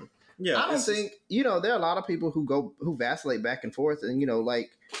spectrum. But, yeah. I don't think, there are a lot of people who vacillate back and forth. And,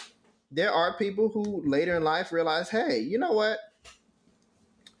 like, there are people who later in life realize, hey, you know what?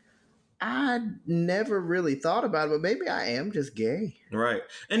 I never really thought about it, but maybe I am just gay. Right.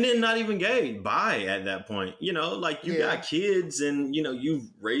 And then not even gay, bi at that point. Like you got kids and, you've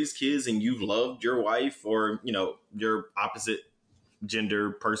raised kids and you've loved your wife or, your opposite gender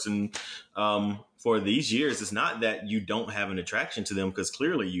person for these years. It's not that you don't have an attraction to them because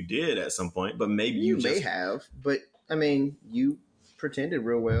clearly you did at some point, but maybe you may have. But, I mean, you pretended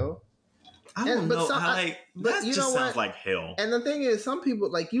real well. I don't know. That just sounds like hell. And the thing is, some people,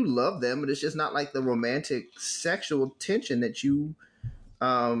 like, you love them, but it's just not like the romantic sexual tension that you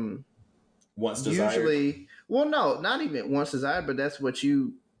once desired. Usually, well, no, not even once desired, but that's what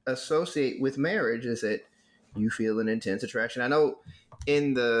you associate with marriage is that you feel an intense attraction. I know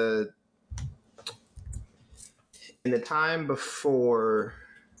in the time before,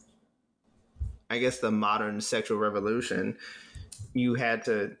 I guess, the modern sexual revolution, you had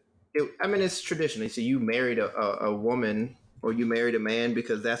to... it's traditionally, so you married a woman or you married a man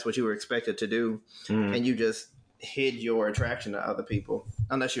because that's what you were expected to do. Mm. And you just hid your attraction to other people.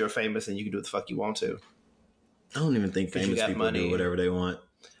 Unless you're famous and you can do what the fuck you want to. I don't even think famous people do whatever they want.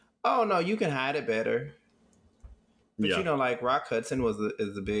 Oh, no, you can hide it better. But like Rock Hudson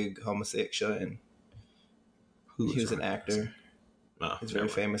is a big homosexual and he was an actor. Oh, he's a very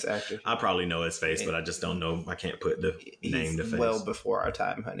famous actor. I probably know his face, but I just don't know. I can't put the name to face. Well before our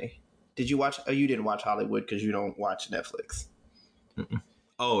time, honey. Did you watch? Oh, you didn't watch Hollywood because you don't watch Netflix. Mm-mm.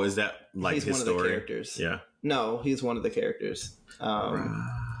 Oh, is that like he's his one story? Of the characters. Yeah. No, he's one of the characters.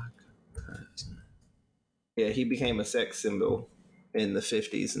 Yeah, he became a sex symbol in the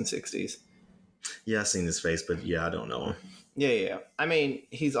 50s and 60s. Yeah, I've seen his face, but I don't know him. Yeah. I mean,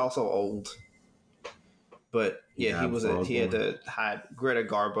 he's also old. But he had to hide Greta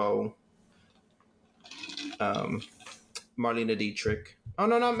Garbo, Marlene Dietrich. Oh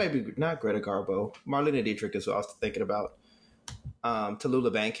no, maybe not Greta Garbo. Marlene Dietrich is what I was thinking about.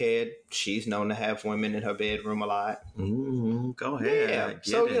 Tallulah Bankhead, she's known to have women in her bedroom a lot. Go ahead. Yeah,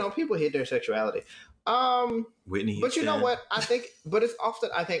 so people hid their sexuality. Whitney Houston. But you know what? I think, but it's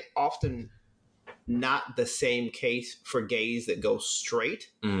often not the same case for gays that go straight.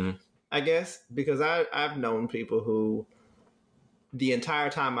 Mm. I guess, because I've known people who the entire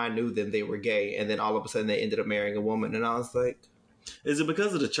time I knew them, they were gay. And then all of a sudden they ended up marrying a woman. And I was like... Is it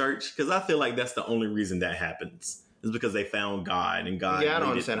because of the church? Because I feel like that's the only reason that happens. It's because they found God and God... Yeah, I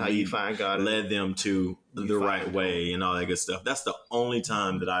don't understand how you find God. Led them to the right way and all that good stuff. That's the only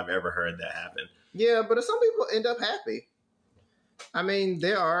time that I've ever heard that happen. Yeah, but some people end up happy. I mean,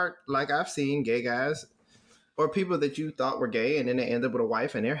 there are, like I've seen gay guys... Or people that you thought were gay and then they end up with a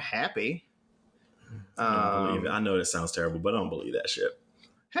wife and they're happy. I don't believe it. I know that sounds terrible, but I don't believe that shit.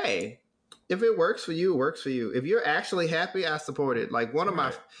 Hey, if it works for you, it works for you. If you're actually happy, I support it. Like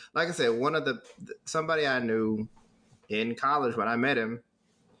somebody I knew in college when I met him,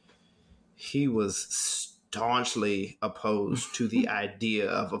 he was staunchly opposed to the idea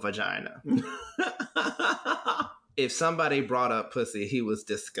of a vagina. If somebody brought up pussy, he was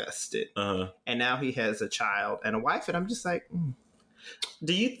disgusted. Uh-huh. And now he has a child and a wife. And I'm just like,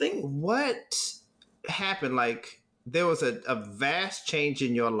 do you think what happened? Like there was a vast change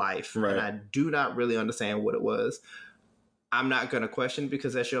in your life. Right. And I do not really understand what it was. I'm not going to question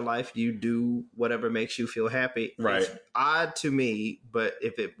because that's your life. You do whatever makes you feel happy. Right. It's odd to me, but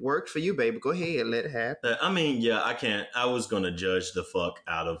if it worked for you, baby, go ahead, let it happen. I mean, yeah, I can't. I was gonna judge the fuck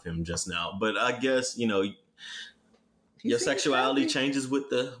out of him just now, but I guess your sexuality changes with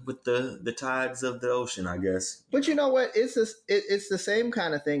the tides of the ocean. I guess. But you know what? It's the same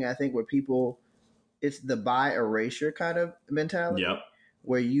kind of thing. I think where people, it's the bi erasure kind of mentality. Yep.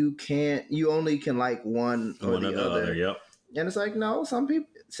 Where you only can like one or One the or the other. Yep. And it's like, no, some people,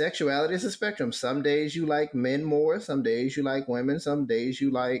 sexuality is a spectrum. Some days you like men more. Some days you like women. Some days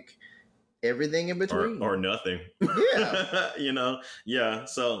you like everything in between. Or nothing. Yeah. Yeah.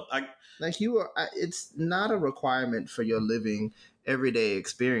 So it's not a requirement for your living everyday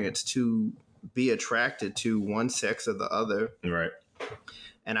experience to be attracted to one sex or the other. Right.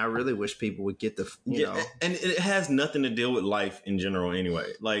 And I really wish people would get you know. And it has nothing to deal with life in general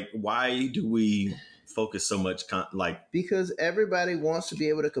anyway. Like, why do we focus so much because everybody wants to be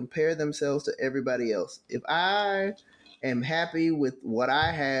able to compare themselves to everybody else. If I am happy with what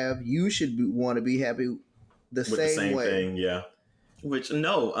I have, you should want to be happy the same way. Thing, yeah. Which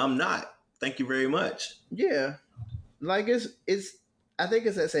no, I'm not. Thank you very much. Yeah. Like it's I think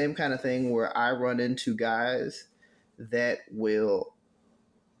it's that same kind of thing where I run into guys that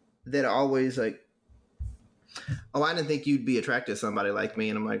are always like, oh, I didn't think you'd be attracted to somebody like me.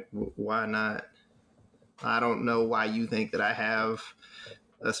 And I'm like, why not? I don't know why you think that I have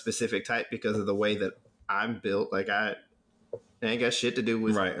a specific type because of the way that I'm built. Like it ain't got shit to do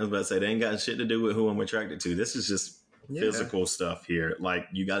with. Right. I was about to say, they ain't got shit to do with who I'm attracted to. This is just physical stuff here. Like,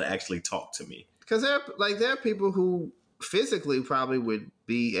 you got to actually talk to me. Because there are people who physically probably would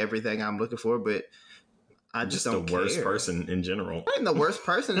be everything I'm looking for, but I just don't care. The worst person in general. I'm the worst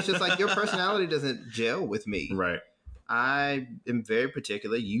person. It's just like your personality doesn't gel with me. Right. I am very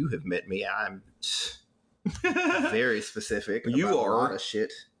particular. You have met me. I'm very specific. You about are a lot of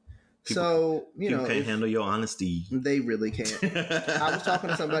shit. People can't handle your honesty. They really can't. I was talking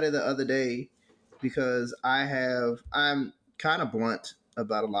to somebody the other day because I'm kind of blunt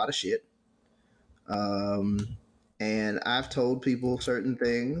about a lot of shit. And I've told people certain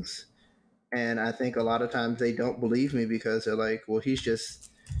things, and I think a lot of times they don't believe me because they're like, well, he's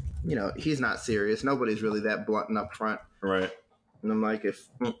just, he's not serious. Nobody's really that blunt and upfront. Right. And I'm like, if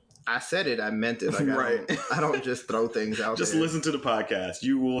I said it, I meant it. Like, right. I don't just throw things out just there. Listen to the podcast.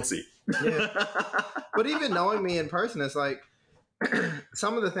 You will see. Yeah. But even knowing me in person, it's like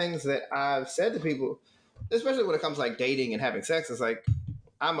some of the things that I've said to people, especially when it comes to like dating and having sex, it's like,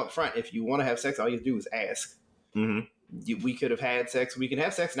 I'm upfront. If you want to have sex, all you have to do is ask. Mm-hmm. We could have had sex. We can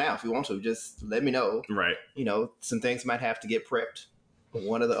have sex now if you want to. Just let me know. Right. Some things might have to get prepped,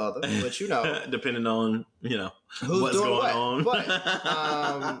 one or the other. But depending on who's what's doing going what.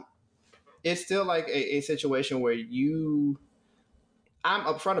 on. But it's still like a situation where I'm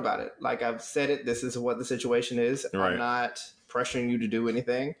upfront about it. Like, I've said it. This is what the situation is. Right. I'm not pressuring you to do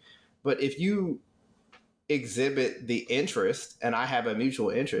anything. But if you exhibit the interest and I have a mutual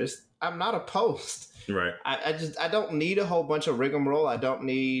interest, I'm not opposed. Right. I don't need a whole bunch of rigmarole. I don't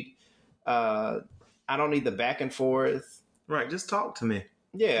need the back and forth. Right. Just talk to me.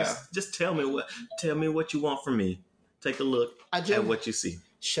 Yeah. Just tell me what you want from me. Take a look at what you see.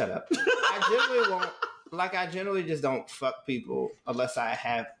 Shut up. I generally just don't fuck people unless I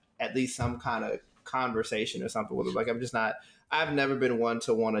have at least some kind of conversation or something with them. Like, I've never been one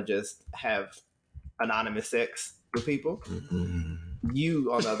to want to just have anonymous sex with people. Mm-hmm.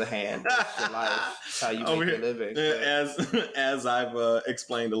 You, on the other hand, it's your life. It's how you make your living. As I've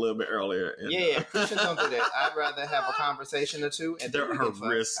explained a little bit earlier. Christians don't do that. I'd rather have a conversation or two, and there are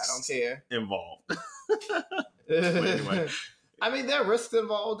risks. I don't care. Involved. But anyway. I mean, there are risks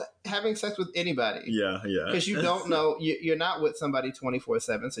involved having sex with anybody. Yeah. Because you don't know, you're not with somebody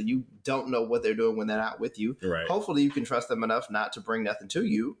 24/7, so you don't know what they're doing when they're not with you. Right. Hopefully, you can trust them enough not to bring nothing to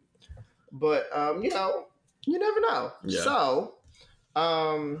you. But you never know. Yeah. So,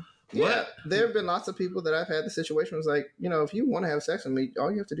 there have been lots of people that I've had the situation was like, if you want to have sex with me,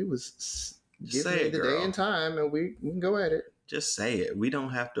 all you have to do is give me the day and time, and we can go at it. Just say it. We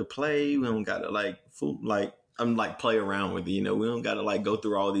don't have to play. We don't got to play around with it. We don't got to go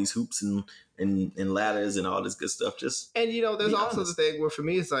through all these hoops and ladders and all this good stuff. Just there's also the thing where for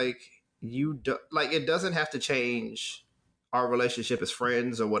me it's like it doesn't have to change our relationship as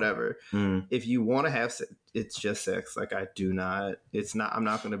friends or whatever. If you want to have sex, it's just sex. Like, I'm not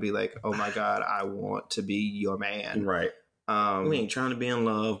going to be like, oh my God, I want to be your man. Right. We ain't trying to be in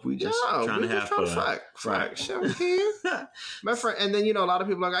love. We just trying to have fun. Fuck. My friend. And then, a lot of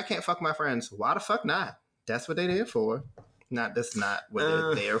people are like, I can't fuck my friends. Why the fuck not? That's what they're there for. That's not what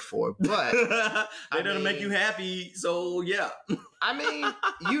they're there for. But they're there to make you happy. So yeah. I mean,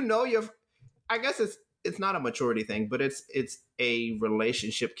 I guess it's not a maturity thing, but it's a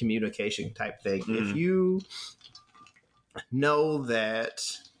relationship communication type thing. Mm-hmm. If you know that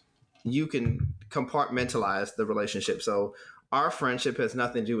you can compartmentalize the relationship, so our friendship has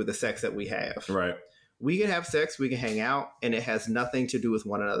nothing to do with the sex that we have. Right. We can have sex, we can hang out, and it has nothing to do with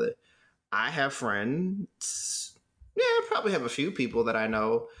one another. I have friends, I probably have a few people that I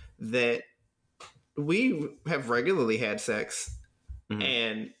know that we have regularly had sex,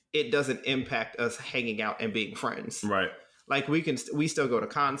 and it doesn't impact us hanging out and being friends. Right. Like we still go to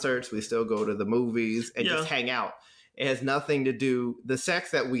concerts, we still go to the movies and just hang out. It has nothing to do, the sex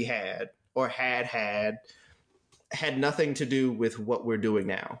that we had or had nothing to do with what we're doing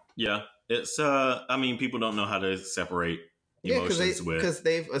now. Yeah. It's I mean, people don't know how to separate emotions because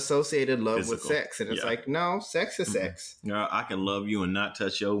they've associated love physical. with sex, and it's like, no, sex is sex. Yeah, I can love you and not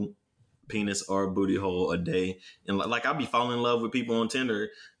touch your penis or booty hole a day, and like I'll be falling in love with people on Tinder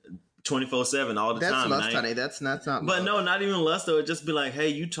 24/7 all the time. That's lust, honey. That's not. But love. No, not even lust though. It just be like, hey,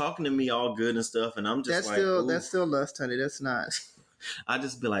 you talking to me all good and stuff, and I'm just that's still lust, honey. That's not. I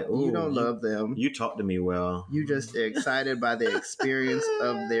just be like, you don't love them. You talk to me well. You just excited by the experience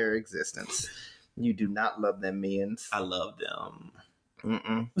of their existence. You do not love them, means. I love them.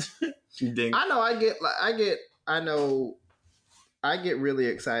 I know. I get really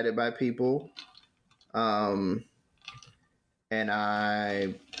excited by people, and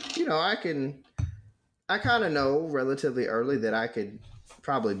I kind of know relatively early that I could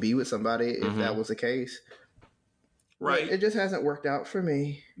probably be with somebody if that was the case. Right. But it just hasn't worked out for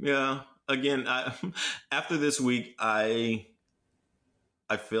me. Yeah. Again, after this week, I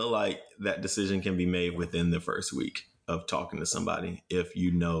feel like that decision can be made within the first week of talking to somebody. If you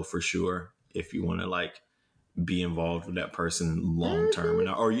know for sure, if you want to like be involved with that person long term,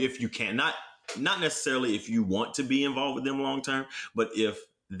 or if you can, not necessarily if you want to be involved with them long term, but if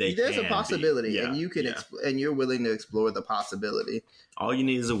there's a possibility, and you can and you're willing to explore the possibility. All you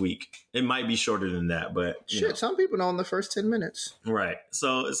need is a week. It might be shorter than that, but some people know in the first 10 minutes. Right.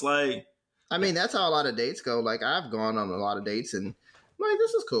 So it's like, I mean, that's how a lot of dates go. Like, I've gone on a lot of dates and like,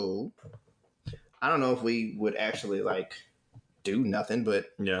 this is cool. I don't know if we would actually like do nothing, but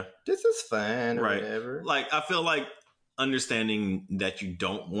this is fun or whatever. Like, I feel like understanding that you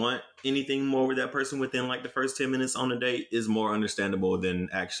don't want anything more with that person within like the first 10 minutes on a date is more understandable than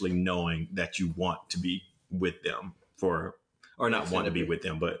actually knowing that you want to be with them or not want to be with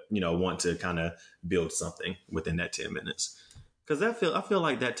them, but want to kind of build something within that 10 minutes. Because I feel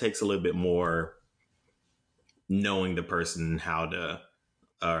like that takes a little bit more knowing the person, how to,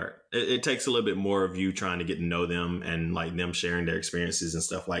 or it takes a little bit more of you trying to get to know them and like them sharing their experiences and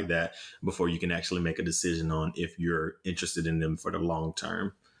stuff like that before you can actually make a decision on if you're interested in them for the long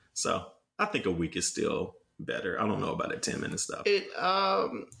term. So I think a week is still better. I don't know about that 10-minute stuff.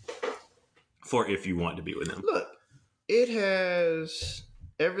 For if you want to be with them. Look, it has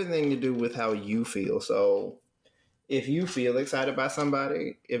everything to do with how you feel. So if you feel excited by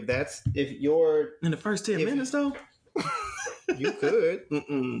somebody, if you're in the first 10 minutes though, you could.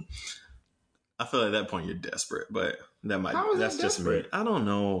 I feel at that point you're desperate, but that's just me. I don't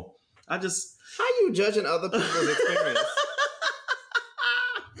know. How you judging other people's experience?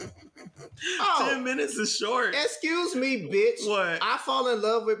 10 minutes is short. Excuse me, bitch. What? I fall in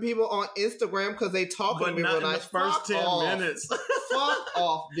love with people on Instagram because they talking to me real nice. The first 10 minutes. Fuck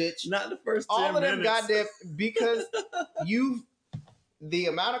off, bitch. Not the first 10 minutes. All of them goddamn, because the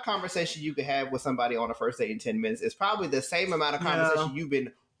amount of conversation you can have with somebody on a first date in 10 minutes is probably the same amount of conversation you've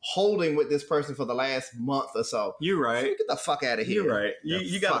been holding with this person for the last month or so. You're right. So get the fuck out of here. You're right.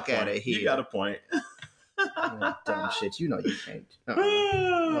 You got a point. Out of here. You got a point. Dumb shit. You know you can't.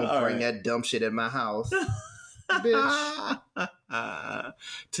 Don't bring that dumb shit in my house. Bitch.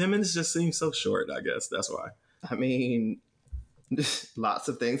 10 minutes just seems so short, I guess. That's why. I mean, lots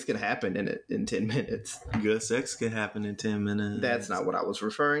of things can happen in 10 minutes. Good sex can happen in 10 minutes. That's not what I was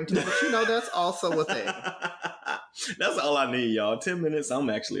referring to, but that's also a thing. That's all I need, y'all. 10 minutes,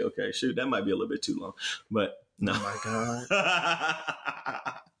 I'm actually okay. Shoot, that might be a little bit too long, but no. Oh my God.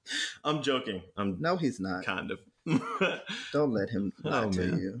 I'm joking. No, he's not. Kind of. Don't let him lie to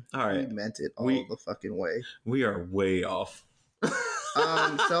you. All right. He meant it all the fucking way. We are way off.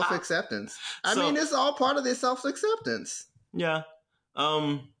 Self-acceptance. I mean, it's all part of the self-acceptance. Yeah.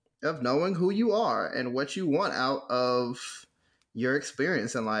 Of knowing who you are and what you want out of your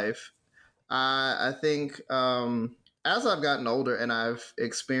experience in life. I think as I've gotten older and I've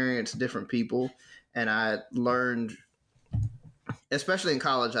experienced different people and I learned, especially in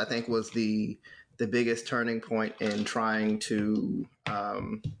college, I think was the the biggest turning point in trying to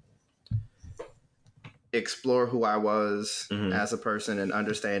explore who I was as a person and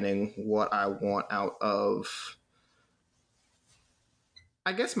understanding what I want out of,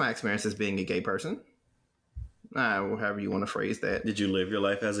 I guess, my experience as being a gay person. However you want to phrase that. Did you live your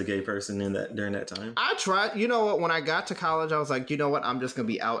life as a gay person during that time? I tried. You know what? When I got to college, I was like, you know what? I'm just going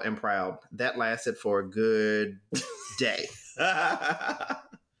to be out and proud. That lasted for a good day.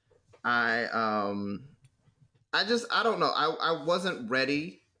 I don't know. I wasn't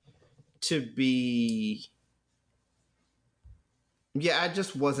ready to be. Yeah, I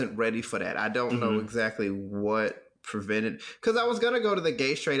just wasn't ready for that. I don't know exactly what prevented, because I was going to go to the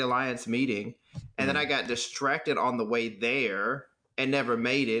Gay Straight Alliance meeting, and then I got distracted on the way there and never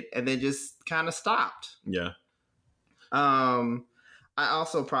made it, and then just kind of stopped. Yeah. I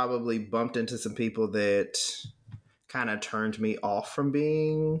also probably bumped into some people that kind of turned me off from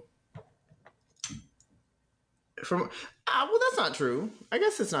being well, that's not true. I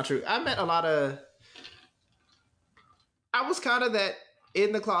guess it's not true. I met a lot of. I was kind of that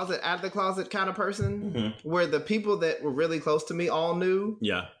in the closet, out of the closet kind of person, where the people that were really close to me all knew.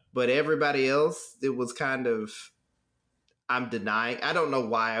 Yeah. But everybody else, it was kind of, I'm denying. I don't know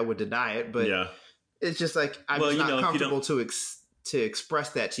why I would deny it, but it's just like I'm just not comfortable to express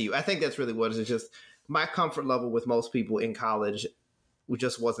that to you. I think that's really what it is. It's just my comfort level with most people in college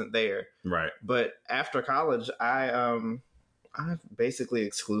just wasn't there. Right. But after college, I've basically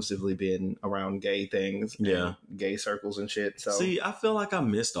exclusively been around gay things, gay circles and shit. So see, I feel like I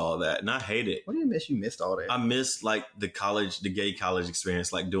missed all that, and I hate it. What do you miss? You missed all that. I missed like the gay college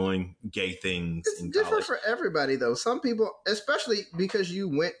experience, like doing gay things. It's different for everybody, though. Some people, especially because you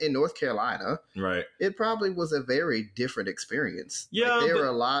went in North Carolina, right? It probably was a very different experience. Yeah, like, there were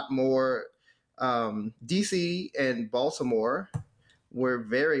a lot more. DC and Baltimore were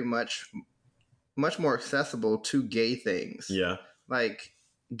very much more accessible to gay things. Yeah. Like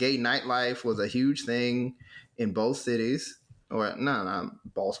gay nightlife was a huge thing in both cities. Or not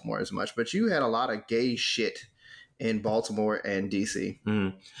Baltimore as much, but you had a lot of gay shit in Baltimore and DC.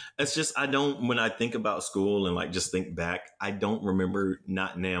 It's just, when I think about school and like just think back, I don't remember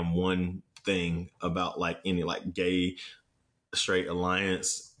not damn one thing about like any like gay straight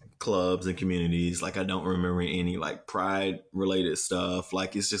alliance clubs and communities. Like I don't remember any like pride related stuff.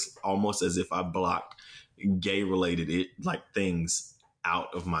 Like it's just almost as if I blocked gay related things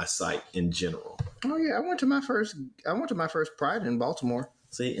out of my sight in general. Oh yeah, I went to my first pride in Baltimore.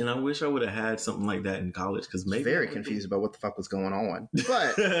 See, and I wish I would have had something like that in college, because maybe very confused about what the fuck was going on.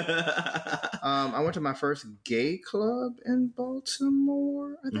 But I went to my first gay club in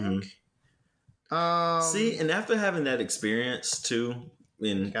Baltimore, I think. See, and after having that experience too,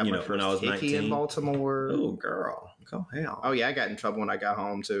 when I was 19 in Baltimore. Oh, girl, go hell. Oh yeah, I got in trouble when I got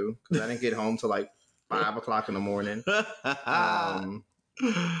home too, because I didn't get home till like 5 o'clock in the morning. And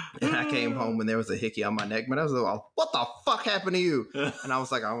I came home and there was a hickey on my neck. But I was like, "What the fuck happened to you?" And I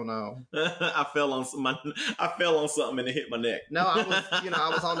was like, "I don't know." I fell on something and it hit my neck. No, I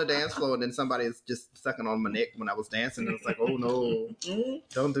was on the dance floor and then somebody was just sucking on my neck when I was dancing. And it was like, "Oh no,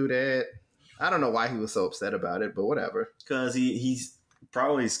 don't do that." I don't know why he was so upset about it, but whatever. Because he's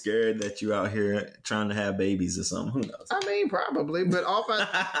probably scared that you out here trying to have babies or something. Who knows? I mean, probably. But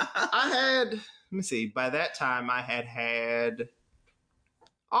I had, let me see, by that time I had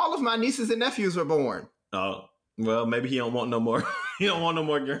all of my nieces and nephews were born. Oh, well, maybe he don't want no more. He don't want no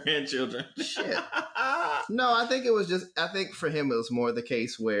more grandchildren. Shit. No, I think for him it was more the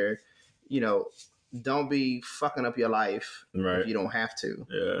case where, don't be fucking up your life if you don't have to.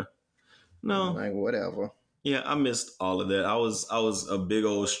 Yeah. No. Like, whatever. Yeah, I missed all of that. I was a big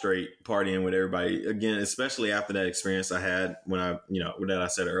old straight partying with everybody. Again, especially after that experience I had when that I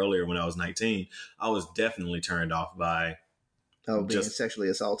said earlier when I was 19, I was definitely turned off by being sexually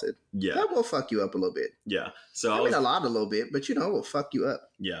assaulted. Yeah. That will fuck you up a little bit. Yeah. So a little bit, but it will fuck you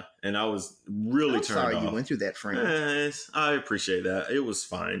up. Yeah. And I was really turned off. Sorry you went through that, friend. I appreciate that. It was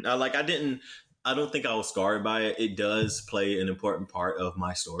fine. I don't think I was scarred by it. It does play an important part of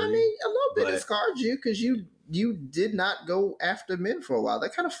my story. I mean, a little bit it scarred you because you did not go after men for a while.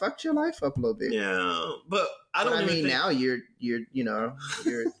 That kind of fucked your life up a little bit. Yeah, but now you're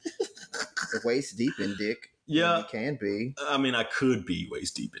waist deep in dick. Yeah, you can be. I mean, I could be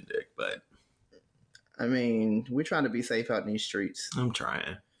waist deep in dick, but I mean, we're trying to be safe out in these streets. I'm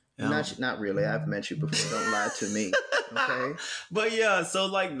trying. Not really. I've met you before. Don't lie to me. Okay. But yeah, so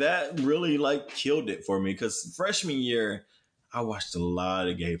like that really like killed it for me, because freshman year I watched a lot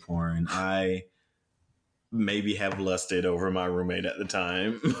of gay porn. I maybe have lusted over my roommate at the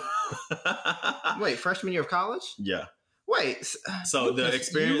time. Wait, freshman year of college? Yeah. Wait. So the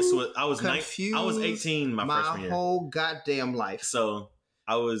experience you was I was I was 18 my freshman my year. whole goddamn life. So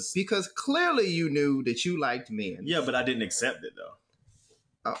I was Because clearly you knew that you liked men. yeah, but I didn't accept it though.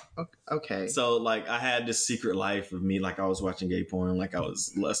 Oh, okay. So like I had this secret life of me, like I was watching gay porn, like I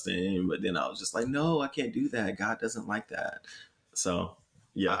was lusting, but then I was just like, no, I can't do that. God doesn't like that. So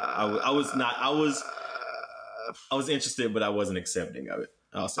yeah, I was not. I was interested, but I wasn't accepting of it.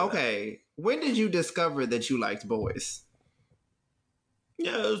 I'll say that. Okay. When did you discover that you liked boys?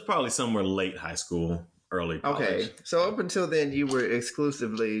 Yeah, it was probably somewhere late high school, early college. Okay. So up until then, you were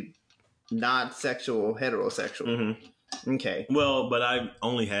exclusively non-sexual, heterosexual. Mm-hmm. Okay. Well, but I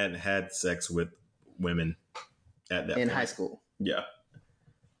only had sex with women at that In point. high school. Yeah.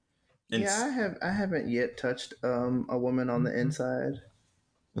 And Yeah, I haven't yet touched a woman on the inside.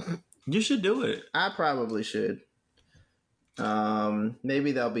 you should do it. I probably should.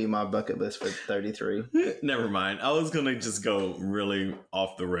 Maybe that'll be my bucket list for 33. Never mind. I was gonna just go really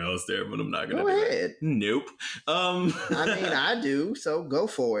off the rails there, but I'm not gonna Go do ahead. that. Nope. I mean, I do, so go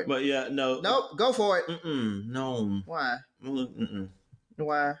for it. But yeah, no. Nope, go for it. No. Why? Mm-mm.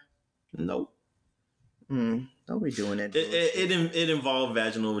 Why? Nope. Don't be doing that. It involved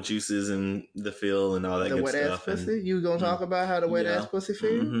vaginal juices and the feel and all that The good wet stuff. ass pussy? You gonna talk about how the wet Yeah. ass pussy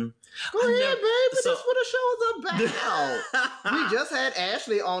feel? Mm-hmm. Go ahead, baby. so- That's what the show's about. We just had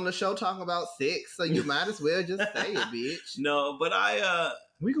Ashley on the show talking about sex, so you might as well just say it, bitch. No, but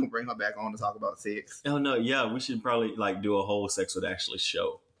We gonna bring her back on to talk about sex. oh no, yeah, we should probably like do a whole Sex with Ashley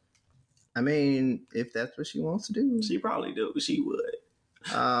show. I mean, if that's what she wants to do. She probably do. She would.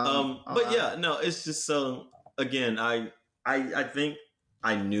 But alright. yeah, no, it's just so. Again, I think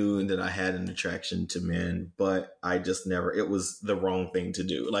I knew that I had an attraction to men, but I just never. It was the wrong thing to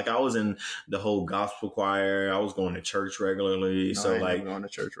do. Like I was in the whole gospel choir. I was going to church regularly, No, so I ain't like never going to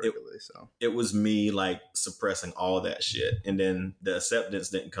church regularly. So it was me like suppressing all that shit, and then the acceptance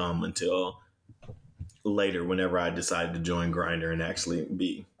didn't come until later. Whenever I decided to join Grindr and actually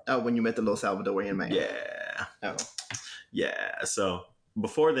be when you met the little Salvadorian man. yeah. Oh. Yeah. So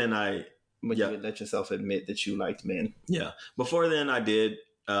before then, But Yeah. you would let yourself admit that you liked men. before then I did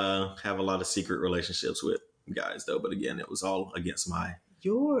have a lot of secret relationships with guys, though. But again, it was all against my.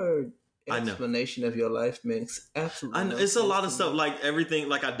 Your I know. explanation of your life makes absolutely I know, no it's a lot of sense to stuff, me. like everything.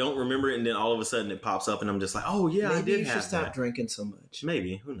 Like I don't remember it, and then all of a sudden it pops up, and I'm just like, oh yeah, I Maybe did you have should stop that. drinking so much.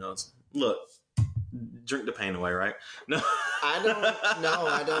 Maybe, who knows? Look, drink the pain away, right? No,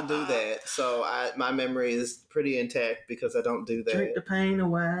 I don't do that. So my memory is pretty intact because I don't do that. Drink the pain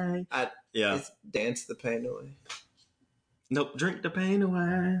away. Yeah. It's dance the pain away. Nope. Drink the pain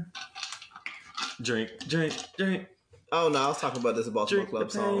away. Drink. Oh no, I was talking about this Baltimore Drink Club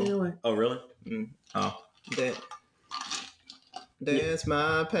the pain song. away. Oh really? Mm. Oh. Dance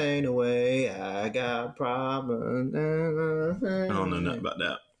my pain away. I got problems. I don't know nothing about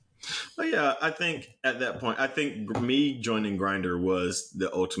that. But yeah, I think at that point, me joining Grindr was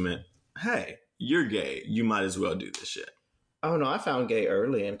the ultimate. Hey, you're gay. You might as well do this shit. Oh no, I found gay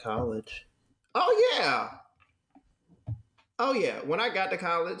early in college. Oh yeah. When I got to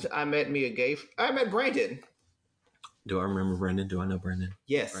college, I met Brandon. Do I remember Brandon? Do I know Brandon?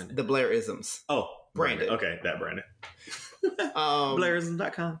 Yes, Brandon. the Blairisms. Oh, Brandon. Okay, that Brandon.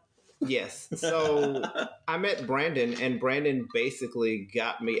 Blairism.com. Yes. So I met Brandon, and Brandon basically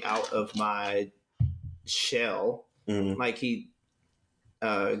got me out of my shell. Mm-hmm. Like he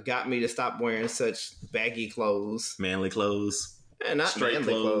got me to stop wearing such baggy clothes. Manly clothes. And not Straight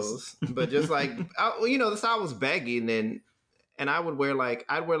manly clothes. but just like the style was baggy, and I would wear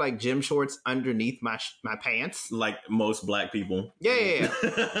I'd wear gym shorts underneath my pants. Like most black people. Yeah.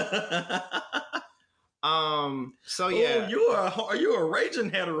 So yeah. Oh, you a raging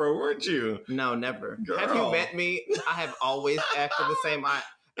hetero, weren't you? No, never. Girl. Have you met me? I have always acted the same.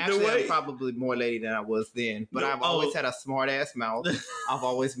 Actually, I'm probably more lady than I was then, but I've always had a smart ass mouth. I've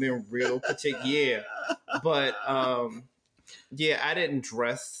always been real particular. Yeah, but I didn't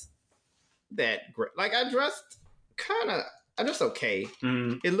dress that great. Like I dressed I'm just okay.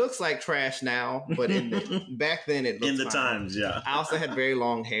 Mm. It looks like trash now, but back then it looked In the fine. times, yeah. I also had very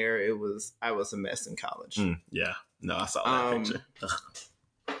long hair. I was a mess in college Yeah. No, I saw that picture.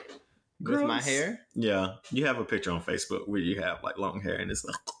 with my Gross. hair. Yeah. You have a picture on Facebook where you have long hair and it's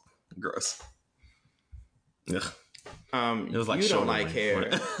gross. Ugh. It was like you don't shoulder like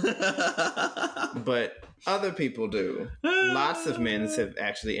length. hair, but other people do. Lots of men have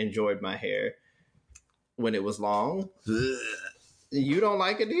actually enjoyed my hair when it was long. You don't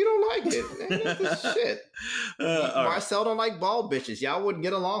like it? You don't like it? That's shit. All right. Marcel don't like bald bitches. Y'all wouldn't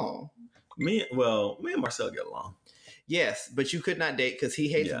get along. Me and Marcel get along. Yes, but you could not date because he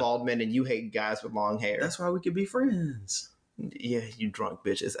hates Yeah. bald men and you hate guys with long hair. That's why we could be friends. Yeah, you drunk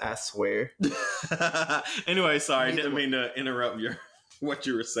bitches, I swear. Anyway, sorry, Neither didn't one. mean to interrupt what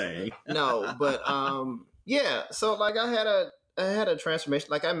you were saying. No, but yeah, so like I had a transformation.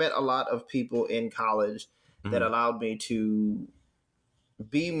 Like I met a lot of people in college that Mhm. allowed me to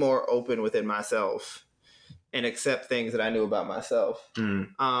be more open within myself and accept things that I knew about myself. Mm.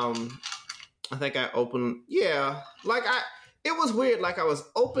 I think I opened, yeah, like it was weird. Like I was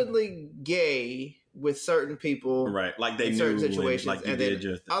openly gay with certain people, Right, like they in knew certain when, situations, like you and did then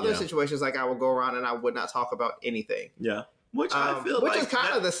your other situations, like I would go around and I would not talk about anything. yeah, which I feel which like is kind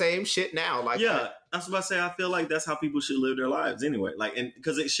that- of the same shit now. Like yeah, that's what I say. I feel like that's how people should live their lives anyway. Like, and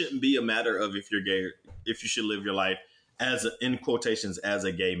because it shouldn't be a matter of if you're gay, or if you should live your life as in quotations as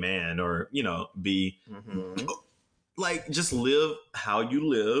a gay man, or be Mhm. like just live how you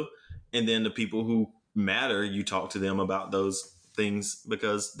live, and then the people who matter, you talk to them about those things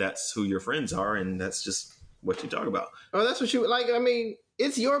because that's who your friends are, and that's just what you talk about. Oh, that's what you like. I mean,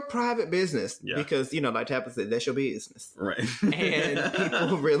 it's your private business Yeah. because like Tappa said, that's your business. Right. And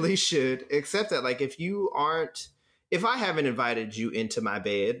people really should accept that. Like, if I haven't invited you into my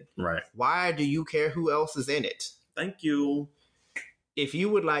bed, Right. why do you care who else is in it? Thank you. If you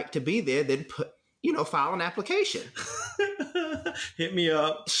would like to be there, then file an application. Hit me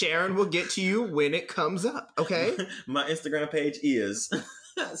up. Sharon will get to you when it comes up. Okay. My Instagram page is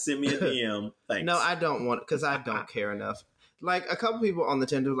send me a DM. Thanks. No, I don't want it because I don't care enough. Like a couple people on the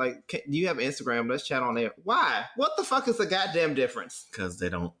Tinder, like, do you have Instagram? Let's chat on there. Why? What the fuck is the goddamn difference? Because they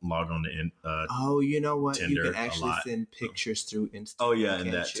don't log on to Oh, you know what? Tinder You can a actually lot. send pictures through Instagram. oh yeah, and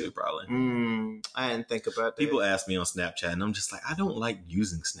can't that you? too probably. I didn't think about that. People ask me on Snapchat, and I'm just like, I don't like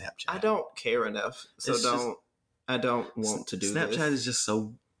using Snapchat. I don't care enough, so It's just- I don't want to do Snapchat this. is just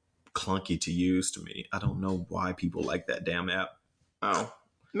so clunky to use to me. I don't know why people like that damn app. Oh,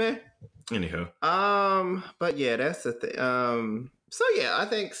 meh. Anywho, But yeah, that's the thing. So yeah, I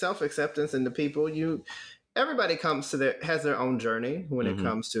think self-acceptance and the people everybody has their own journey when it Mhm.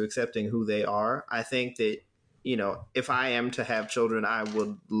 comes to accepting who they are. I think that, if I am to have children, I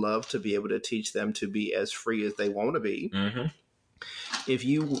would love to be able to teach them to be as free as they want to be. mm-hmm. If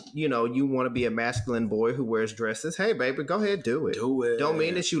you want to be a masculine boy who wears dresses, hey baby, go ahead, do it. do it. Don't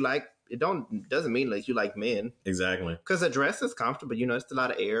mean that you like it. Doesn't mean that you like men. Exactly. Because a dress is comfortable, it's a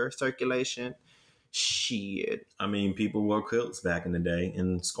lot of air circulation. Shit. I mean, people wore kilts back in the day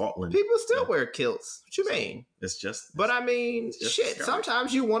in Scotland. People still Yeah. wear kilts. What you mean? It's just, But I mean, just shit, skirt.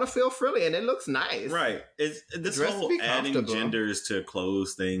 sometimes you want to feel frilly and it looks nice. right. It's this Dress whole be adding comfortable. genders to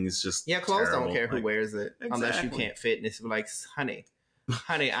clothes things. Just Yeah, clothes terrible. don't care who Like, wears it unless you Exactly. can't fit. And it's like, honey,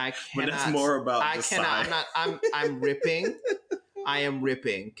 I cannot. But that's more about I the cannot. size. I'm ripping. I am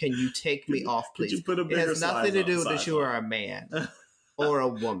ripping. Can you take me off, Could please? you put a It bigger has nothing to size do on- that size you on? are a man or a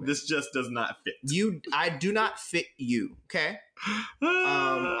woman. This just does not fit. I do not fit you. Okay.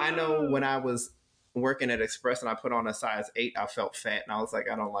 I know when I was working at Express and I put on a size 8, I felt fat and I was like,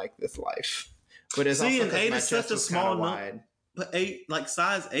 I don't like this life. But it's See, also and 'cause 8 my is such chest a was small kinda number. wide. But 8, like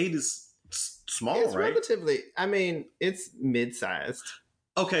size 8 is small, It's right? relatively. I mean, it's mid-sized.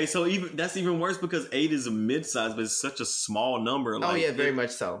 Okay, so that's even worse because 8 is a mid-size, but it's such a small number. Oh yeah, very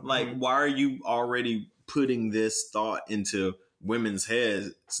much so. Like, why are you already putting this thought into women's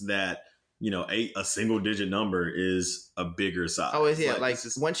heads that a single-digit number is a bigger size? Oh yeah, like it's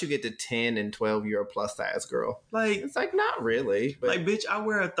just, once you get to 10 and 12, you're a plus size girl. like It's like not really, but bitch, I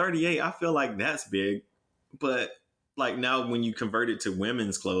wear a 38. I feel like that's big, but like now when you convert it to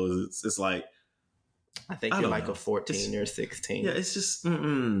women's clothes, it's like. I think I you're don't like know. a 14 or 16. Yeah, it's just I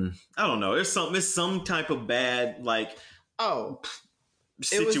don't know. It's some type of bad like Oh,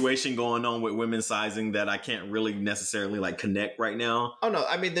 situation going on with women's sizing that I can't really necessarily like connect right now. oh no.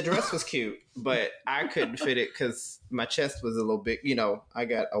 I mean, the dress was cute, but I couldn't fit it because my chest was a little big. I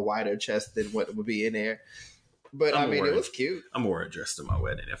got a wider chest than what would be in there. But I'm I mean, worried. it was cute. I'm wearing a dress to my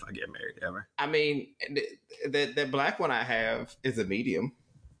wedding if I get married ever. I mean, the black one I have is a medium.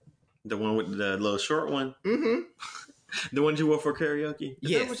 The one with the little short one, Mm-hmm. the one you wore for karaoke. Is that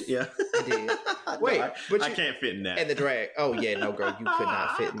Yes. what yeah, I did. No, Wait, but I you- can't fit in that. And the drag. Oh yeah, no girl, you could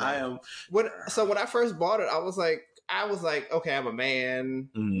not fit in that. I am. When I first bought it, I was like, okay, I'm a man,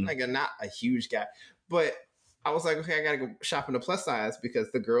 Mhm. like not a huge guy, but I was like, okay, I gotta go shopping the plus size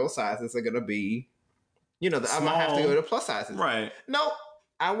because the girl sizes are gonna be, I'm gonna have to Small. go to plus sizes. Right. No,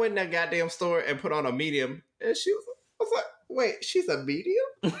 I went in that goddamn store and put on a medium, and I was like, wait, she's a medium?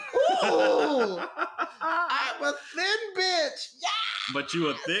 Ooh, I'm a thin bitch. Yeah. But you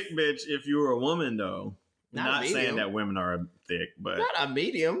a thick bitch if you were a woman though. Not saying medium. that women are thick, but Not a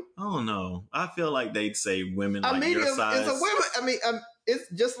medium. I don't know. I feel like they'd say women A like medium your size. is a women. I mean, it's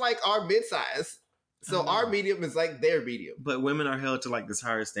just like our mid-size. So our medium is like their medium. But women are held to like this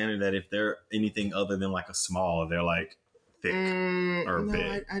higher standard that if they're anything other than like a small, they're like thick or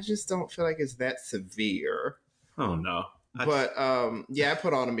big. I just don't feel like it's that severe. Oh no. But I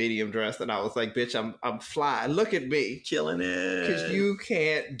put on a medium dress and I was like, bitch, I'm fly. Look at me. Killing it. Because you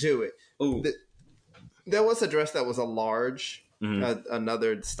can't do it. Ooh. There was a dress that was a large,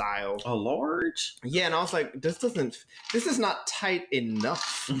 another style. A large? Yeah, and I was like, this is not tight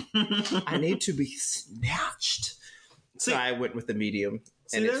enough. I need to be snatched. So I went with the medium,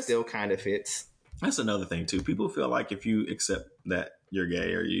 and it still kind of fits. That's another thing too. People feel like if you accept that you're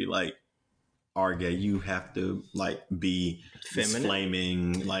gay or you like are gay, you have to like be feminine,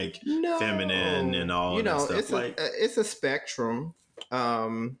 flaming, like feminine and all that stuff. It's a spectrum.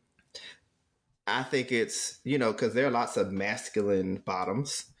 I think it's, because there are lots of masculine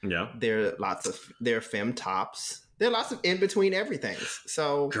bottoms. Yeah. There are femme tops. There are lots of in between everythings.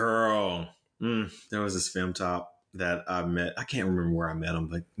 So, girl, there was this femme top that I met. I can't remember where I met him,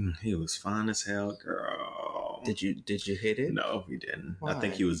 but he was fine as hell, girl. Did you hit it? No, he didn't. Why? I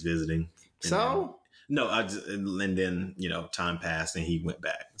think he was visiting. So. And then time passed and he went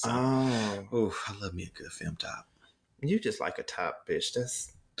back. So, I love me a good femme top. You just like a top, bitch.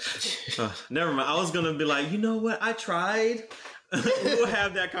 That's. Never mind. I was gonna be like, you know what? I tried. We'll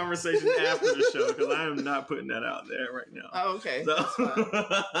have that conversation after the show because I am not putting that out there right now. Oh, okay. So,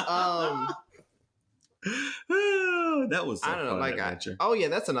 that was. So I don't know. Like,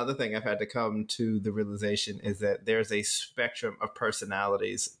 that's another thing I've had to come to the realization is that there's a spectrum of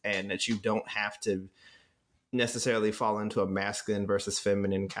personalities, and that you don't have to necessarily fall into a masculine versus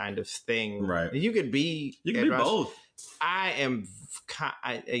feminine kind of thing. Right. You could be. Both. I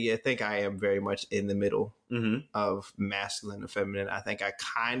think I am very much in the middle of masculine and feminine. I think I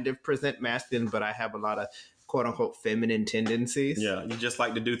kind of present masculine, but I have a lot of quote unquote feminine tendencies. Yeah, you just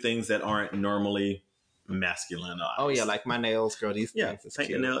like to do things that aren't normally masculine. Oh yeah, like my nails, girl. These things is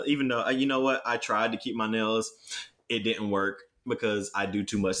cute. Nails, even though you know what, I tried to keep my nails, it didn't work because I do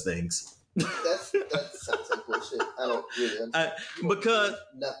too much things. That sounds like bullshit. I don't really because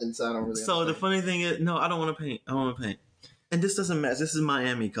nothing. So I don't really. So the funny thing is, no, I don't want to paint. I don't want to paint, and this doesn't match. This is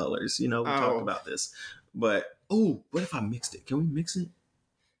Miami colors. We talked about this, but what if I mixed it? Can we mix it?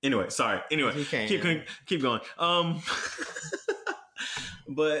 Anyway, sorry. Anyway, keep going.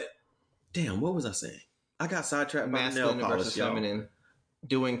 But damn, what was I saying? I got sidetracked by nail polish versus feminine,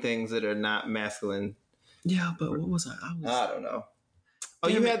 doing things that are not masculine. Yeah, but what was I? I don't know. Oh,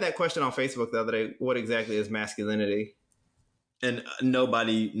 you had that question on Facebook the other day. What exactly is masculinity? And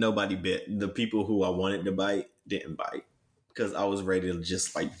nobody bit. The people who I wanted to bite didn't bite because I was ready to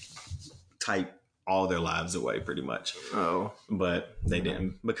just like type all their lives away pretty much. Oh. But they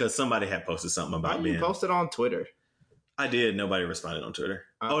didn't because somebody had posted something about being. You posted on Twitter. I did. Nobody responded on Twitter.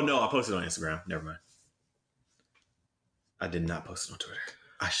 Oh, no. I posted on Instagram. Never mind. I did not post it on Twitter.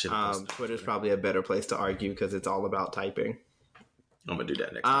 I should have posted Twitter's probably a better place to argue because it's all about typing. I'm gonna do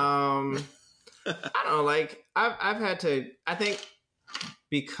that next time. I don't know. Like I've had to. I think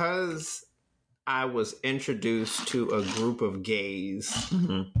because I was introduced to a group of gays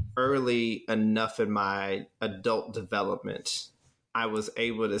early enough in my adult development, I was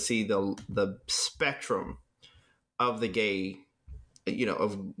able to see the spectrum of the gay,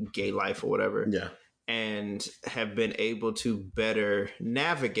 of gay life or whatever. Yeah, and have been able to better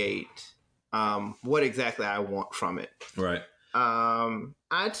navigate what exactly I want from it. Right.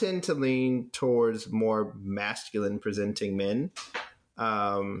 I tend to lean towards more masculine presenting men.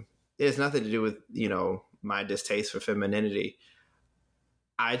 It has nothing to do with, my distaste for femininity.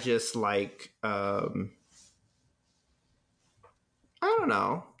 I just like, I don't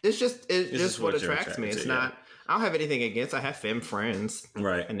know. It's just what attracts me. It's not, I don't have anything against, I have femme friends.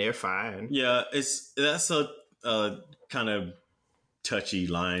 Right. And they're fine. Yeah. That's a kind of touchy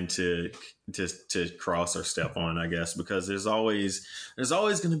line to cross or step on, I guess, because there's always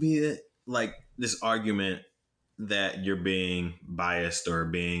going to be like this argument that you're being biased or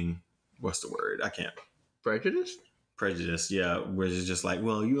being, what's the word? I can't. Prejudice. Yeah. Where it's just like,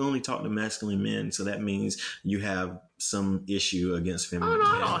 well, you only talk to masculine men. So that means you have some issue against feminine men.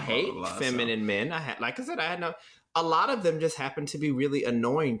 I don't hate feminine men. Like I said, a lot of them just happen to be really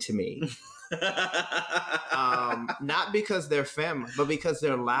annoying to me. Not because they're femme, but because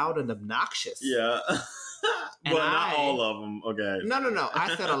they're loud and obnoxious. Yeah. And well, not all of them. Okay. No.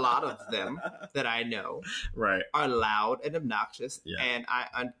 I said a lot of them that I know Right. are loud and obnoxious. Yeah. And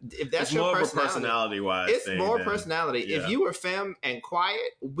if that's It's your more of a personality, personality-wise it's thing. more than- personality. yeah. If you were femme and quiet,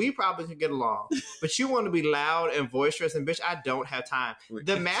 we probably could get along. But you want to be loud and boisterous, and bitch, I don't have time.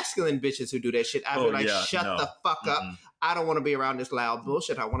 The masculine bitches who do that shit, I'd be like, shut the fuck up. I don't want to be around this loud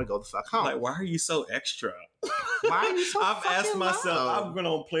bullshit. I want to go the fuck home. Like, why are you so extra? Why are you so I've asked fucking myself, loud? I've been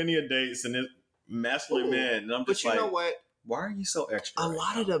on plenty of dates and it's masculine men, and I'm But just you like, know what? why are you so extra? A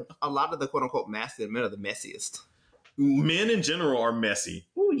lot of the quote unquote masculine men are the messiest. Men in general are messy.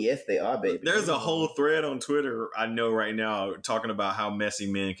 Oh yes, they are, baby. There's a whole thread on Twitter I know right now talking about how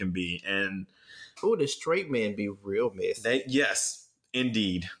messy men can be, and the straight men be real messy. yes,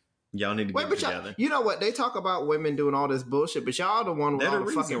 indeed, y'all need to get together. You know what? They talk about women doing all this bullshit, but y'all the one with all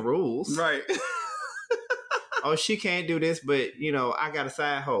the fucking rules, right? Oh, she can't do this, but I got a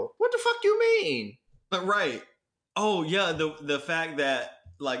side hoe. What the fuck you mean? Right. Oh yeah, the fact that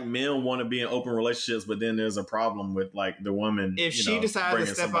like men want to be in open relationships, but then there's a problem with like the woman. If she decides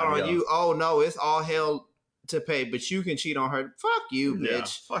to step out on you, oh no, it's all hell to pay. But you can cheat on her. Fuck you,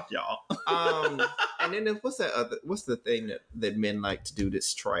 bitch. Yeah, fuck y'all. And then what's the thing that men like to do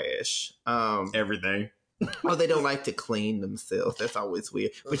that's trash? Everything. Oh, they don't like to clean themselves. That's always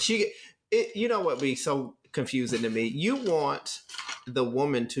weird. But you know what be so confusing to me? You want the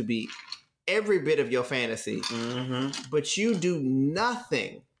woman to be every bit of your fantasy, but you do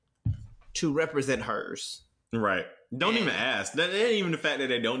nothing to represent hers. Right. Don't even ask. That ain't even the fact that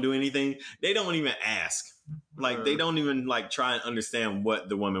they don't do anything. They don't even ask. Like they don't even like try and understand what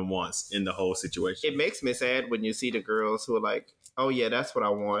the woman wants in the whole situation. It makes me sad when you see the girls who are like, "Oh yeah, that's what I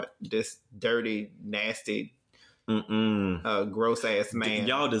want." This dirty, nasty, gross ass man.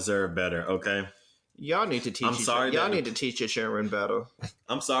 Y'all deserve better, okay? Y'all need to teach. Y'all need to teach your Sharon better.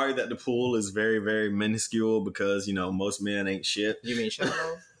 I'm sorry that the pool is very, very minuscule because most men ain't shit. You mean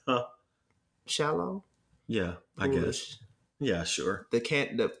shallow? Huh? Shallow? Yeah, I guess. Yeah, sure. The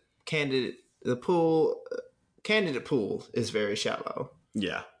candidate pool is very shallow.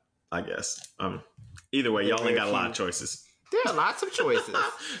 Yeah, I guess. Either way, y'all ain't got a lot of choices. There are lots of choices.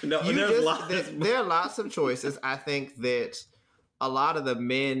 There are lots of choices. I think that a lot of the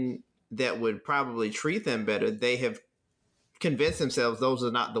men that would probably treat them better, they have convinced themselves those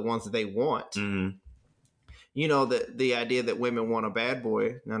are not the ones that they want. Mm-hmm. The idea that women want a bad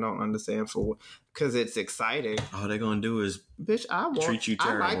boy, I don't understand because it's exciting. All they're gonna do is, bitch, treat you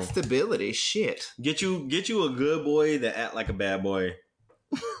terrible. I like stability. Shit. Get you a good boy that act like a bad boy.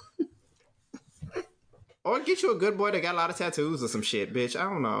 Or get you a good boy that got a lot of tattoos or some shit, bitch. I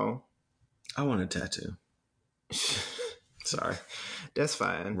don't know. I want a tattoo. Sorry. That's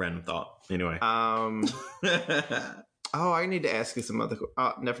fine. Random thought. Anyway. I need to ask you some other.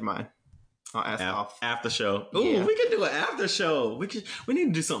 Never mind. I'll ask off after show. Ooh, yeah. We could do an after show. We need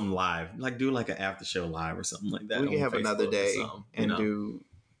to do something live, like do like an after show live or something like that. We can have Facebook another day and do.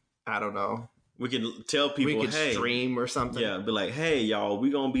 I don't know. We can tell people, we could stream or something. Yeah, be like, hey, y'all,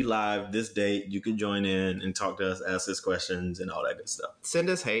 we gonna be live this date. You can join in and talk to us, ask us questions, and all that good stuff. Send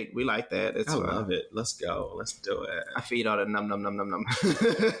us hate. We like that. I love it. Let's go. Let's do it. I feed all the num.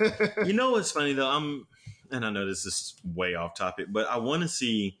 You know what's funny though? And I know this is way off topic, but I want to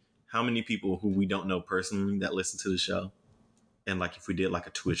see how many people who we don't know personally that listen to the show, and like if we did like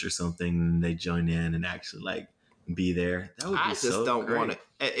a Twitch or something, they join in and actually like be there. That would be so great. I just don't want it.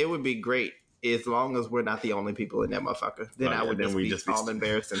 It would be great. As long as we're not the only people in that motherfucker, then I would just be all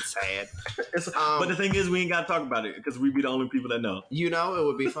embarrassed and sad. But the thing is, we ain't got to talk about it because we be the only people that know. It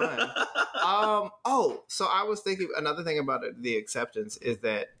would be fun. So I was thinking another thing about the acceptance is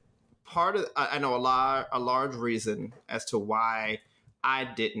that part of I know a large reason as to why I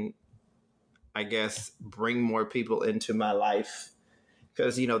didn't, I guess, bring more people into my life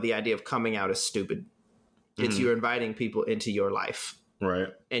because the idea of coming out is stupid. It's you're inviting people into your life. Right.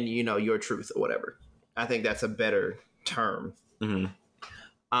 And your truth or whatever. I think that's a better term. Mm-hmm.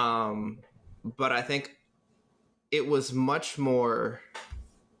 But I think it was much more,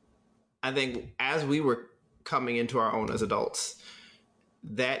 I think as we were coming into our own as adults,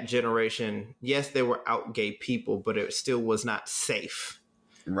 that generation, yes, there were out gay people, but it still was not safe.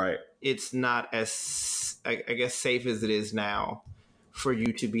 Right. It's not as, I guess, safe as it is now for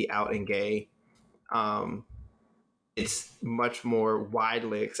you to be out and gay. It's much more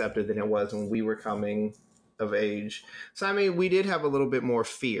widely accepted than it was when we were coming of age. So, I mean, we did have a little bit more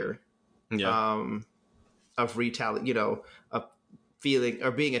fear of retaliation, of feeling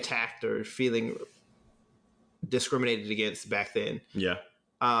or being attacked or feeling discriminated against back then. Yeah.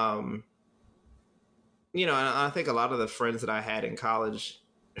 And I think a lot of the friends that I had in college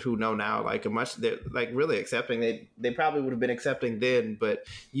who know now, like they're like really accepting. They probably would have been accepting then, but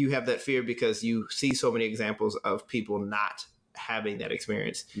you have that fear because you see so many examples of people not having that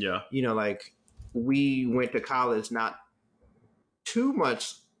experience. Yeah. Like we went to college not too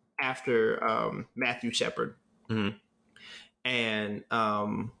much after Matthew Shepard, Mm-hmm. and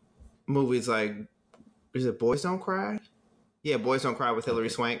movies like, is it Boys Don't Cry? Yeah, Boys Don't Cry with Hilary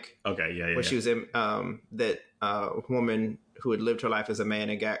Swank. Okay, yeah. Where she was in that woman who had lived her life as a man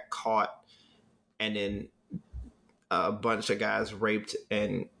and got caught, and then a bunch of guys raped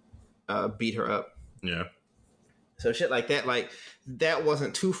and beat her up. Yeah. So shit like that, like that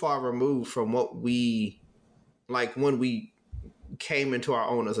wasn't too far removed from what we like when we came into our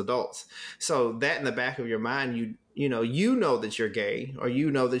own as adults. So that in the back of your mind, you know that you're gay, or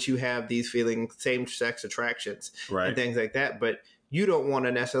you know that you have these feelings, same sex attractions, Right. and things like that, but you don't want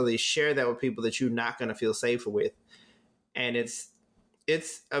to necessarily share that with people that you're not going to feel safe with. And it's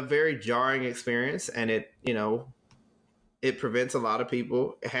a very jarring experience, and it prevents a lot of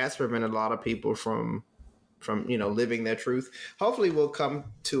people. It has prevented a lot of people from living their truth. Hopefully we'll come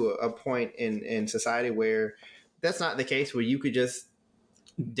to a point in society where that's not the case, where you could just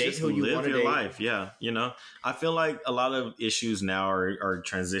date Just who you live want to your date. life. Yeah. I feel like a lot of issues now are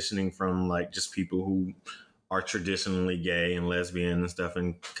transitioning from like just people who are traditionally gay and lesbian and stuff,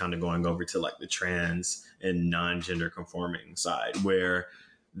 and kind of going over to like the trans and non-gender conforming side, where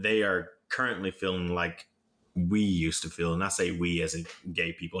they are currently feeling like we used to feel. And I say we as in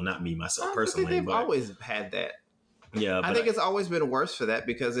gay people, not me myself I personally. think they've but always had that. yeah, I think it's always been worse for that,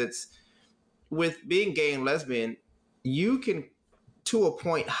 because it's with being gay and lesbian, you can to a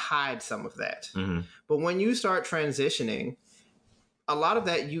point hide some of that. Mhm. But when you start transitioning, a lot of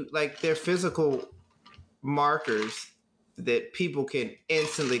that, you like, they're physical markers that people can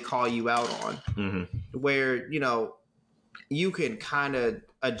instantly call you out on, where you can kind of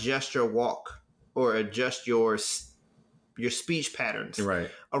adjust your walk or adjust your speech patterns Right.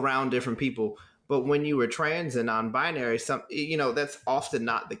 around different people. But when you were trans and non-binary, that's often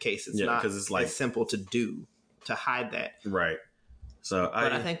not the case. It's not 'cause it's like as simple to do, to hide that. Right. So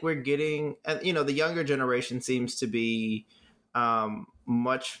But I think we're getting, the younger generation seems to be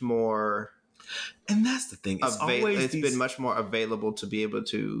much more. and that's the thing. It's always been much more available to be able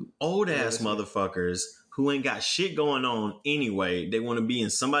to old ass motherfuckers who ain't got shit going on anyway. They want to be in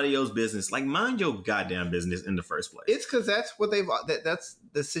somebody else's business. Like, mind your goddamn business in the first place. It's because that's what that's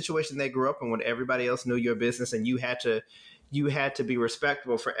the situation they grew up in, when everybody else knew your business and you had to be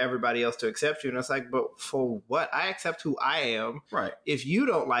respectable for everybody else to accept you. And it's like, but for what? I accept who I am. Right. If you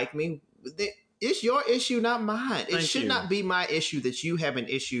don't like me, it's your issue, not mine. It should not be my issue that you have an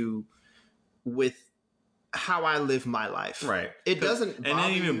issue with how I live my life. Right. It doesn't and it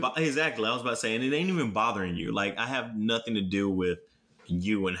ain't even exactly. I was about to say, and it ain't even bothering you. Like, I have nothing to do with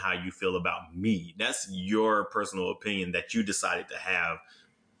you and how you feel about me. That's your personal opinion that you decided to have.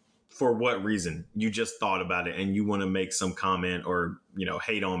 For what reason? You just thought about it and you want to make some comment or,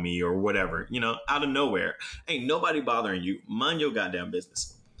 hate on me or whatever, out of nowhere. Ain't nobody bothering you. Mind your goddamn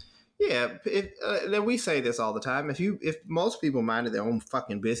business. Yeah, then we say this all the time. If most people minded their own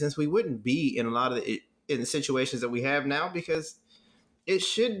fucking business, we wouldn't be in a lot of in the situations that we have now, because it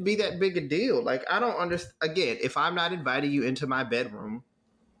shouldn't be that big a deal. Like, I don't understand. Again, if I'm not inviting you into my bedroom,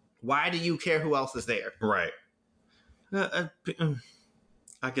 why do you care who else is there? Right.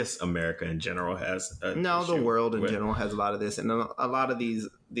 I guess America in general has the world in general has a lot of this, and a lot of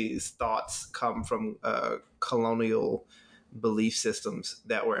these thoughts come from colonial belief systems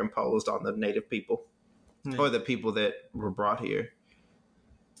that were imposed on the native people or the people that were brought here.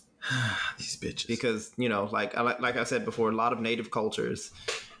 These bitches. Because, like I said before, a lot of native cultures,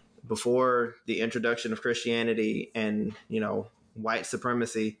 before the introduction of Christianity and, white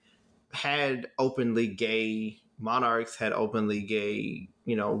supremacy, had openly gay monarchs, had openly gay,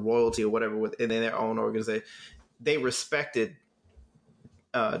 royalty or whatever within their own organization. They respected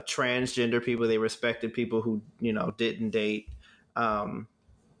transgender people. They respected people who, didn't date the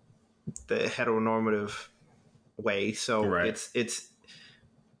heteronormative way. So right. it's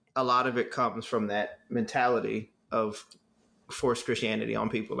a lot of it comes from that mentality of forced Christianity on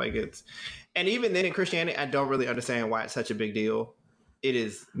people. And even then in Christianity, I don't really understand why it's such a big deal. It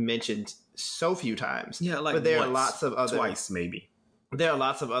is mentioned so few times. Yeah, but there are lots of other twice maybe. There are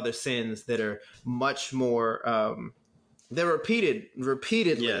lots of other sins that are much more. They're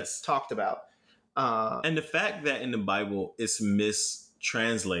repeatedly talked about. And the fact that in the Bible it's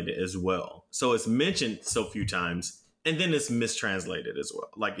mistranslated as well. So it's mentioned so few times. And then it's mistranslated as well.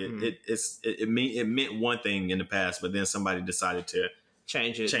 Like it meant one thing in the past, but then somebody decided to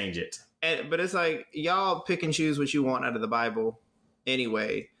change it. Change it. But it's like, y'all pick and choose what you want out of the Bible,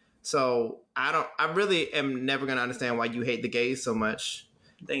 anyway. So I really am never gonna understand why you hate the gays so much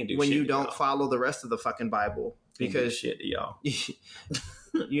They ain't do when shit you to don't y'all. follow the rest of the fucking Bible. They ain't do Because shit to y'all.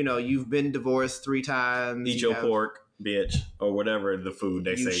 you know, you've been divorced 3 times. Eat your pork, bitch, or whatever the food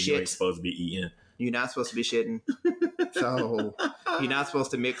they say you ain't supposed to be eating. You're not supposed to be shitting. So you're not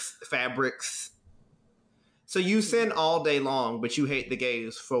supposed to mix fabrics. So you sin all day long, but you hate the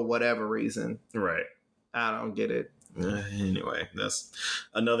gays for whatever reason. Right. I don't get it. Anyway, that's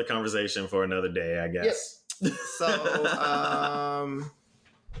another conversation for another day, I guess. Yep. So,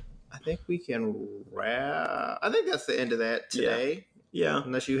 I think we can wrap. I think that's the end of that today. Yeah.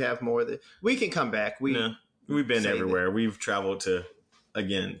 Unless you have more that we can come back. We've been everywhere. We've traveled to,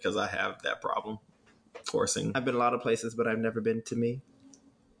 again, because I have that problem. Forcing. I've been a lot of places, but I've never been to me.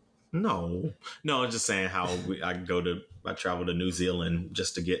 No, I'm just saying how I travel to New Zealand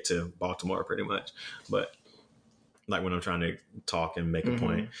just to get to Baltimore, pretty much. But like when I'm trying to talk and make a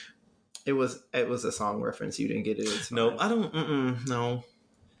point, it was a song reference. You didn't get it. No, I don't. No,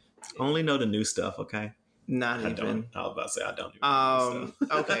 only know the new stuff. Okay, not I even. don't. I was about to say I don't. Know new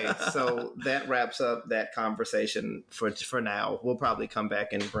stuff. Okay, so that wraps up that conversation for now. We'll probably come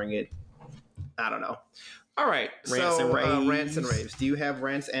back and bring it. I don't know. All right, rants and raves. Do you have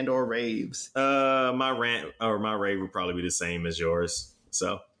rants and or raves? My rant or my rave would probably be the same as yours.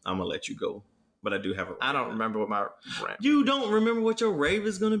 So I'm gonna let you go. But I do have a rave. I don't remember what my rant. You don't remember what your rave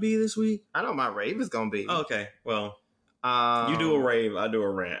is gonna be this week? I know what my rave is gonna be. Oh, okay, well, you do a rave, I do a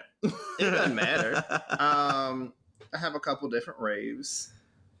rant. It doesn't matter. I have a couple different raves.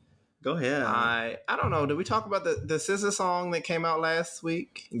 Go ahead. I don't know. Did we talk about the SZA song that came out last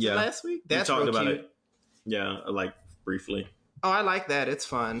week? Yeah, last week. That's we talked about cute. It. Yeah, like briefly. Oh, I like that. It's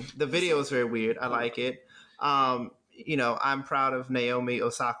fun. The video is very weird. I like it. You know, I'm proud of Naomi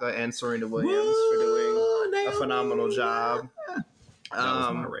Osaka and Serena Williams for doing a phenomenal job. That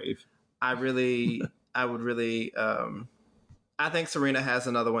was my rave. I would really. I think Serena has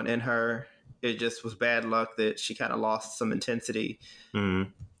another one in her. It just was bad luck that she kind of lost some intensity.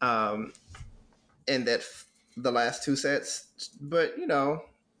 Mm-hmm. In that the last 2 sets, but you know,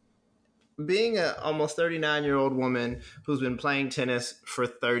 being a almost 39-year-old woman who's been playing tennis for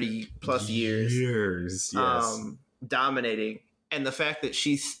 30 plus years, yes, dominating, and the fact that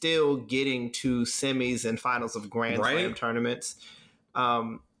she's still getting to semis and finals of Grand Slam tournaments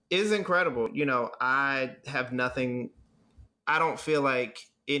is incredible. You know, I have nothing. I don't feel like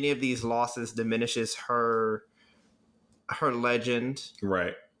any of these losses diminishes her legend.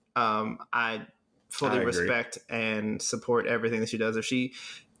 Right. I fully respect and support everything that she does.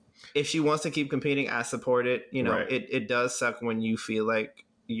 If she wants to keep competing, I support it. You know, it does suck when you feel like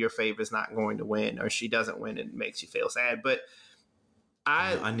your favorite's not going to win or she doesn't win. It makes you feel sad. But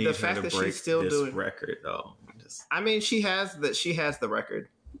I need the fact that she's still this doing record though. I mean, she has the record.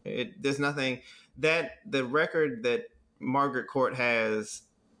 There's nothing that the record that Margaret Court has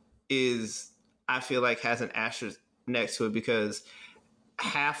is, I feel like, has an asterisk next to it because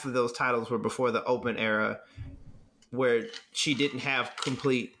half of those titles were before the Open era, where she didn't have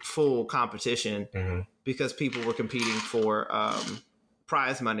full competition because people were competing for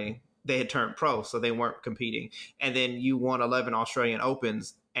prize money. They had turned pro, so they weren't competing. And then you won 11 Australian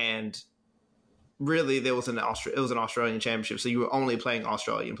Opens, and really it was an Australian championship, so you were only playing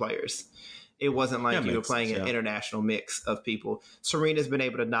Australian players. It wasn't like you were playing an international mix of people. Serena's been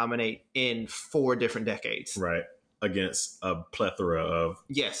able to dominate in 4 different decades. Right. Against a plethora of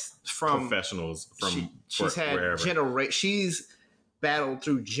professionals from she's had she's battled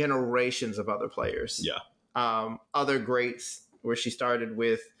through generations of other players. Yeah. Other greats where she started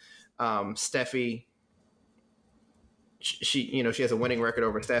with Steffi. She has a winning record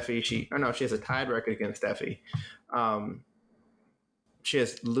over Steffi. She has a tied record against Steffi. She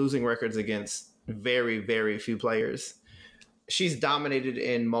has losing records against very, very few players. She's dominated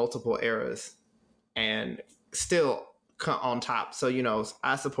in multiple eras and still on top. So, you know,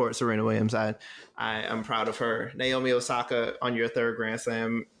 I support Serena Williams. I am proud of her. Naomi Osaka on your 3rd Grand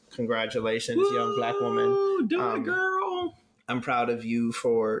Slam. Congratulations, young Black woman. Do it, girl. I'm proud of you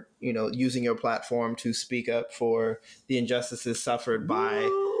for, you know, using your platform to speak up for the injustices suffered by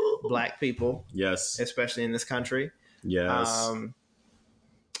Black people. Yes. Especially in this country. Yes.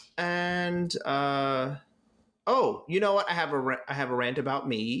 And you know what? I have a rant about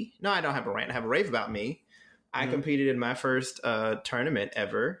me. No, I don't have a rant. I have a rave about me. I competed in my first tournament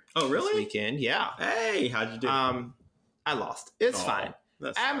ever. Oh, really? This weekend, yeah. Hey, how'd you do? I lost. It's fine.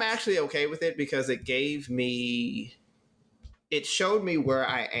 I'm actually okay with it because it showed me where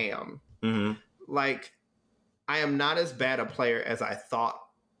I am. Mm-hmm. Like, I am not as bad a player as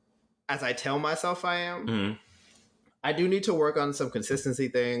I tell myself I am. Mm-hmm. I do need to work on some consistency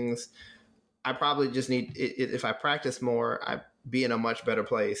things. I probably just need if I practice more, I'd be in a much better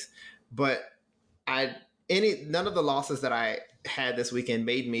place. But none of the losses that I had this weekend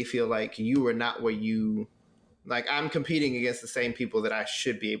made me feel like you were not where you like. I'm competing against the same people that I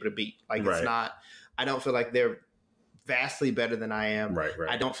should be able to beat. Like Right. it's not. I don't feel like they're vastly better than I am. Right.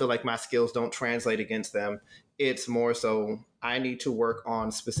 I don't feel like my skills don't translate against them. It's more so I need to work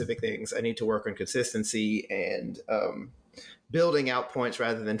on specific things. I need to work on consistency and building out points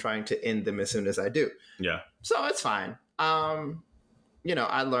rather than trying to end them as soon as I do. Yeah. So it's fine. I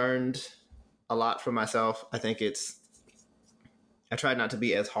learned a lot from myself. I think I tried not to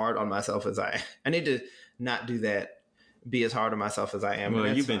be as hard on myself as I need to not do that, be as hard on myself as I am.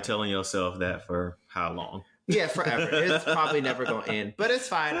 Well, you've been telling yourself that for how long? Yeah, forever. It's probably never going to end, but it's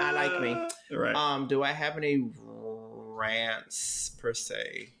fine. I like me. Right. Do I have any rants per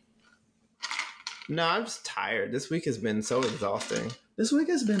se? No, I'm just tired. This week has been so exhausting. This week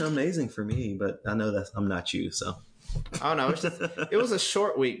has been amazing for me, but I know that I'm not you, so. I don't know. It was a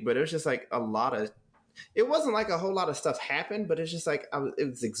short week, but it was just like it wasn't like a whole lot of stuff happened, but it's just like it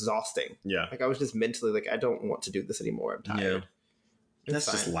was exhausting. Yeah. Like I was just mentally like, I don't want to do this anymore. I'm tired. Yeah.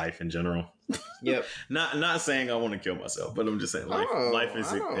 That's just life in general. Yep. Not saying I want to kill myself, but I'm just saying life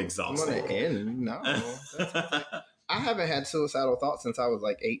is exhausting. No. I haven't had suicidal thoughts since I was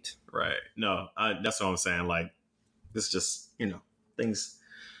like 8. Right. No, that's what I'm saying. Like, it's just, things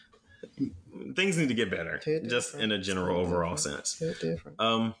need to get better, just in a general overall sense.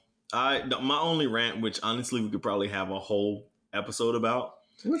 My only rant, which honestly we could probably have a whole episode about,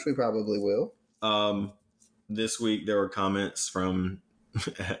 which we probably will. This week there were comments from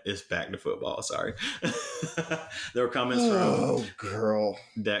it's back to football. Sorry, there were comments from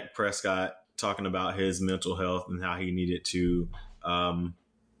Dak Prescott talking about his mental health and how he needed to, I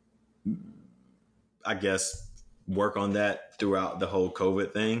guess, work on that throughout the whole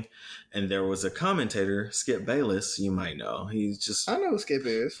COVID thing. And there was a commentator, Skip Bayless, you might know. He's just I know who Skip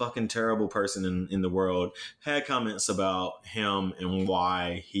is. Fucking terrible person in the world. Had comments about him and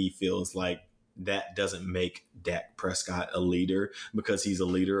why he feels like that doesn't make Dak Prescott a leader, because he's a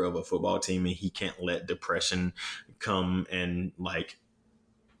leader of a football team and he can't let depression come and like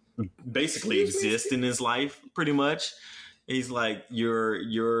basically exist in his life pretty much. He's like,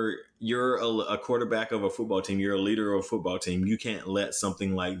 you're a quarterback of a football team. You're a leader of a football team. You can't let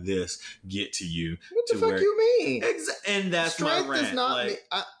something like this get to you. What the fuck you mean? And that's strength my rant. Is not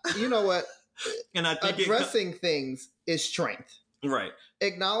you know what? And I think addressing things is strength. Right.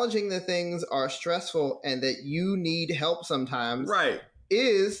 Acknowledging that things are stressful and that you need help sometimes. Right.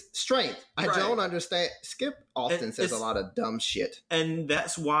 Is strength. I don't understand. Skip often says a lot of dumb shit. And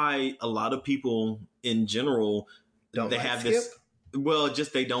that's why a lot of people in general have Skip? This. Well,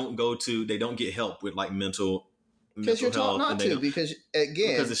 just they don't get help with like mental because you're taught not to. Because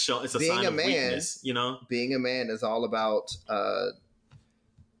again, because it's a sign of weakness. Being a man is all about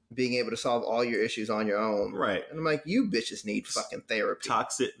being able to solve all your issues on your own. Right. And I'm like, you bitches need fucking therapy.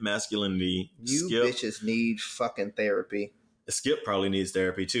 Toxic masculinity. You bitches need fucking therapy. Skip probably needs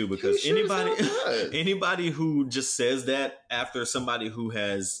therapy too, because anybody who just says that after somebody who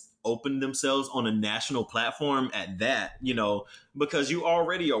has opened themselves on a national platform at that, because you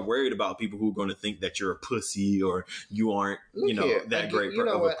already are worried about people who are going to think that you're a pussy or you aren't, that great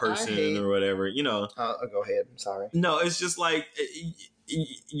of a person or whatever, Go ahead. I'm sorry. No, it's just like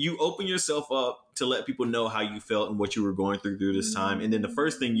you open yourself up to let people know how you felt and what you were going through this time. And then the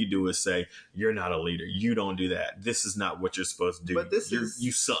first thing you do is say, you're not a leader. You don't do that. This is not what you're supposed to do. But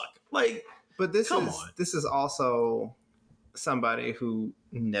you suck. Like, but this is also somebody who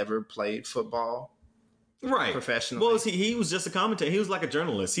never played football, right, professionally. Well, he was just a commentator. He was like a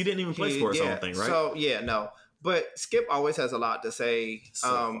journalist. He didn't even play sports or anything, right? So no. But Skip always has a lot to say.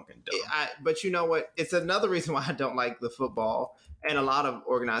 But you know what? It's another reason why I don't like the football and a lot of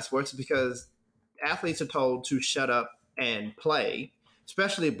organized sports, because athletes are told to shut up and play,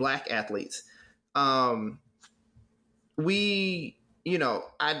 especially black athletes. I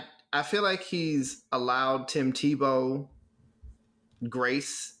feel like he's allowed Tim Tebow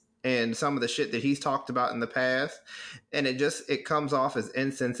grace and some of the shit that he's talked about in the past, and it comes off as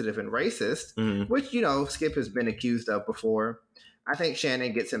insensitive and racist, which Skip has been accused of before. I think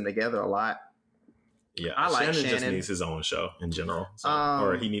Shannon gets him together a lot. Yeah, I like Shannon. Just needs his own show in general,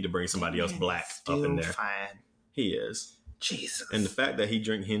 or he need to bring somebody else black up in there. Fine. He is. Jesus. And the fact that he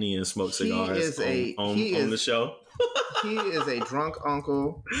drink Henny and smoke cigars on the show. He is a drunk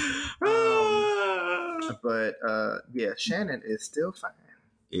uncle. But Shannon is still fine.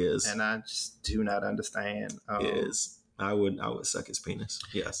 Is. And I just do not understand. I would suck his penis.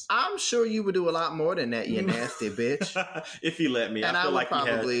 Yes. I'm sure you would do a lot more than that, you nasty bitch. If he let me. And I feel like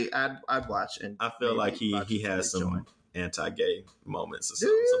probably, I'd watch. And I feel like he has some joint. anti-gay moments or Do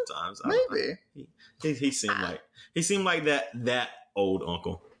something you? sometimes. Maybe. He seemed like that old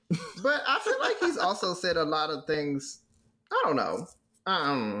uncle. But I feel like he's also said a lot of things. I don't know.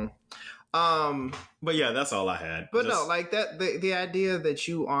 But yeah, that's all I had. But no, like that, the idea that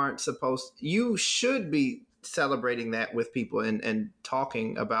you should be celebrating that with people and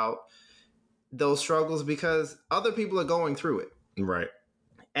talking about those struggles because other people are going through it. Right.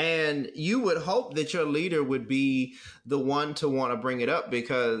 And you would hope that your leader would be the one to want to bring it up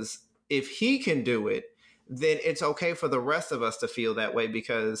because if he can do it, then it's okay for the rest of us to feel that way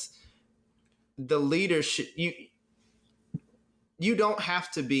because the leadership, you don't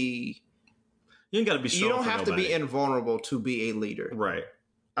have to be. You ain't got to be strong. You don't have to be invulnerable to be a leader. Right.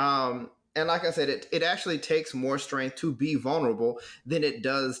 And like I said, it actually takes more strength to be vulnerable than it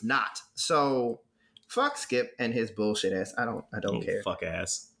does not. So fuck Skip and his bullshit ass. I don't care. Fuck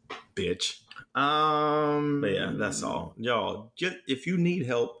ass bitch. But yeah, that's all. Y'all, if you need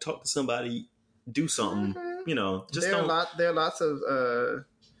help, talk to somebody, do something. You know, just there are lots of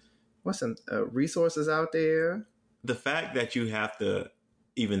resources out there. The fact that you have to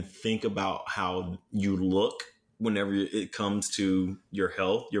even think about how you look whenever it comes to your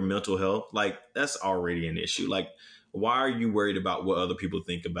health, your mental health, like that's already an issue. Like, why are you worried about what other people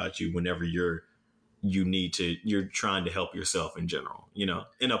think about you whenever you're trying to help yourself in general, you know,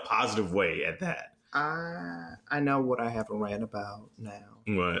 in a positive way at that? I know what I have a rant about now.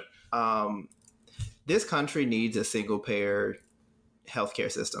 What? This country needs a single payer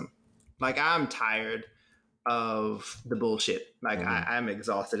healthcare system. Like, I'm tired of the bullshit. Like, I'm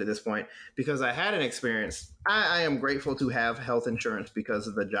exhausted at this point because I had an experience. I am grateful to have health insurance because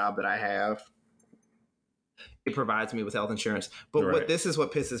of the job that I have. It provides me with health insurance. But Right. this is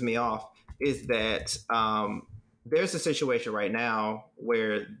what pisses me off is that there's a situation right now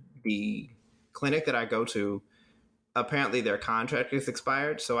where the clinic that I go to, apparently their contract is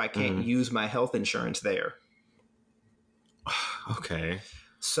expired, so I can't use my health insurance there. Okay.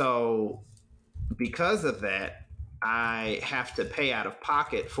 So because of that, I have to pay out of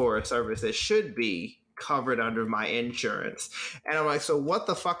pocket for a service that should be covered under my insurance. And I'm like, so what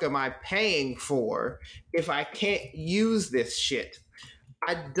the fuck am I paying for if I can't use this shit?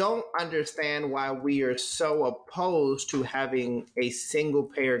 I don't understand why we are so opposed to having a single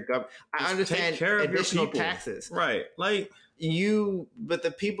payer government. I understand additional taxes. Right. Like but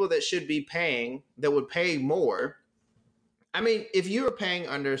the people that should be paying, that would pay more. I mean, if you are paying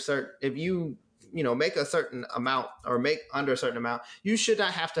under if you make a certain amount or make under a certain amount, you should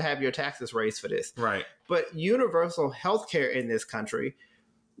not have to have your taxes raised for this. Right. But universal health care in this country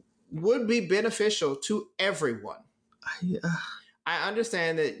would be beneficial to everyone. I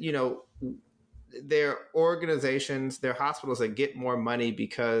understand that, there are organizations, there are hospitals that get more money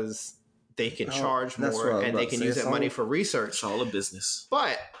because they can charge more and they can use that money for research. It's all a business.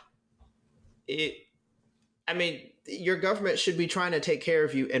 But your government should be trying to take care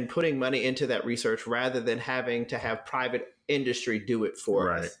of you and putting money into that research rather than having to have private industry do it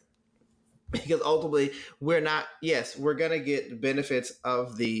for us. Because ultimately, we're going to get the benefits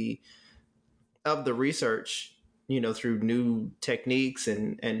of the research, through new techniques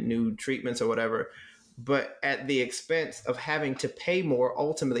and new treatments or whatever, but at the expense of having to pay more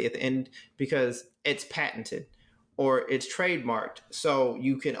ultimately at the end because it's patented or it's trademarked. So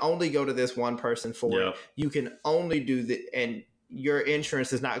you can only go to this one person for it. You can only do and your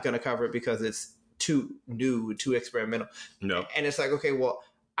insurance is not going to cover it because it's too new, too experimental. No. And it's like, okay, well,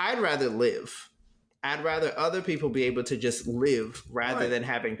 I'd rather live. I'd rather other people be able to just live rather than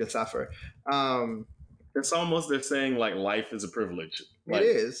having to suffer. It's almost they're saying like life is a privilege. Like,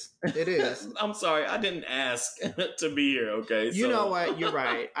 It is. I'm sorry, I didn't ask to be here. Okay, you know what? You're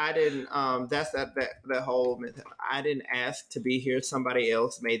right. I didn't. That's that whole myth. I didn't ask to be here. Somebody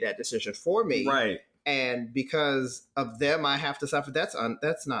else made that decision for me. Right. And because of them, I have to suffer. That's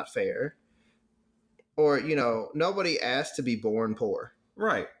not fair. Or nobody asked to be born poor.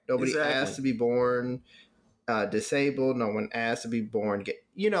 Right. Nobody asked to be born disabled. No one asked to be born gay.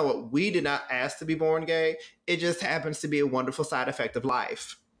 You know what? We did not ask to be born gay. It just happens to be a wonderful side effect of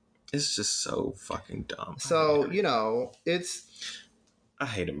life. It's just so fucking dumb. So, I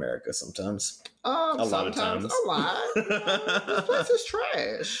hate America sometimes. A lot of times. A lot. This place is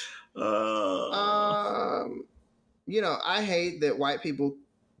trash. I hate that white people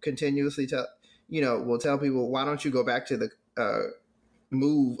continuously will tell people, why don't you go back to the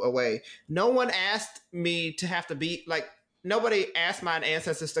move away? No one asked me to have to be like, Nobody asked my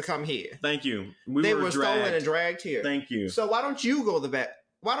ancestors to come here. Thank you. They were stolen and dragged here. Thank you. So why don't you go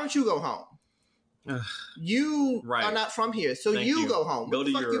Why don't you go home? You are not from here, so you go home. What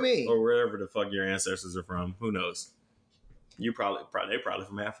the fuck you mean? Or wherever the fuck your ancestors are from. Who knows? They're probably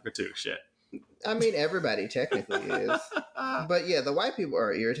from Africa too. Shit. I mean, everybody technically is. But yeah, the white people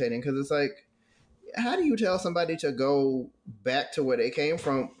are irritating because it's like, how do you tell somebody to go back to where they came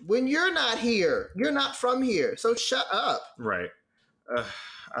from when you're not here? You're not from here, so shut up. Right.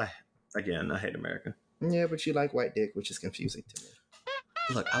 I hate America. Yeah, but you like white dick, which is confusing to me.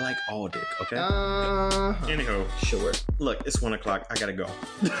 Look, I like all dick, okay? Anyhow. Sure. Look, it's 1 o'clock. I gotta go.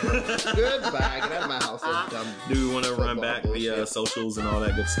 Goodbye. Get out of my house. Do we want to run back the socials and all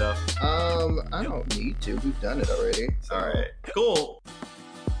that good stuff? I don't need to. We've done it already. So. All right. Cool.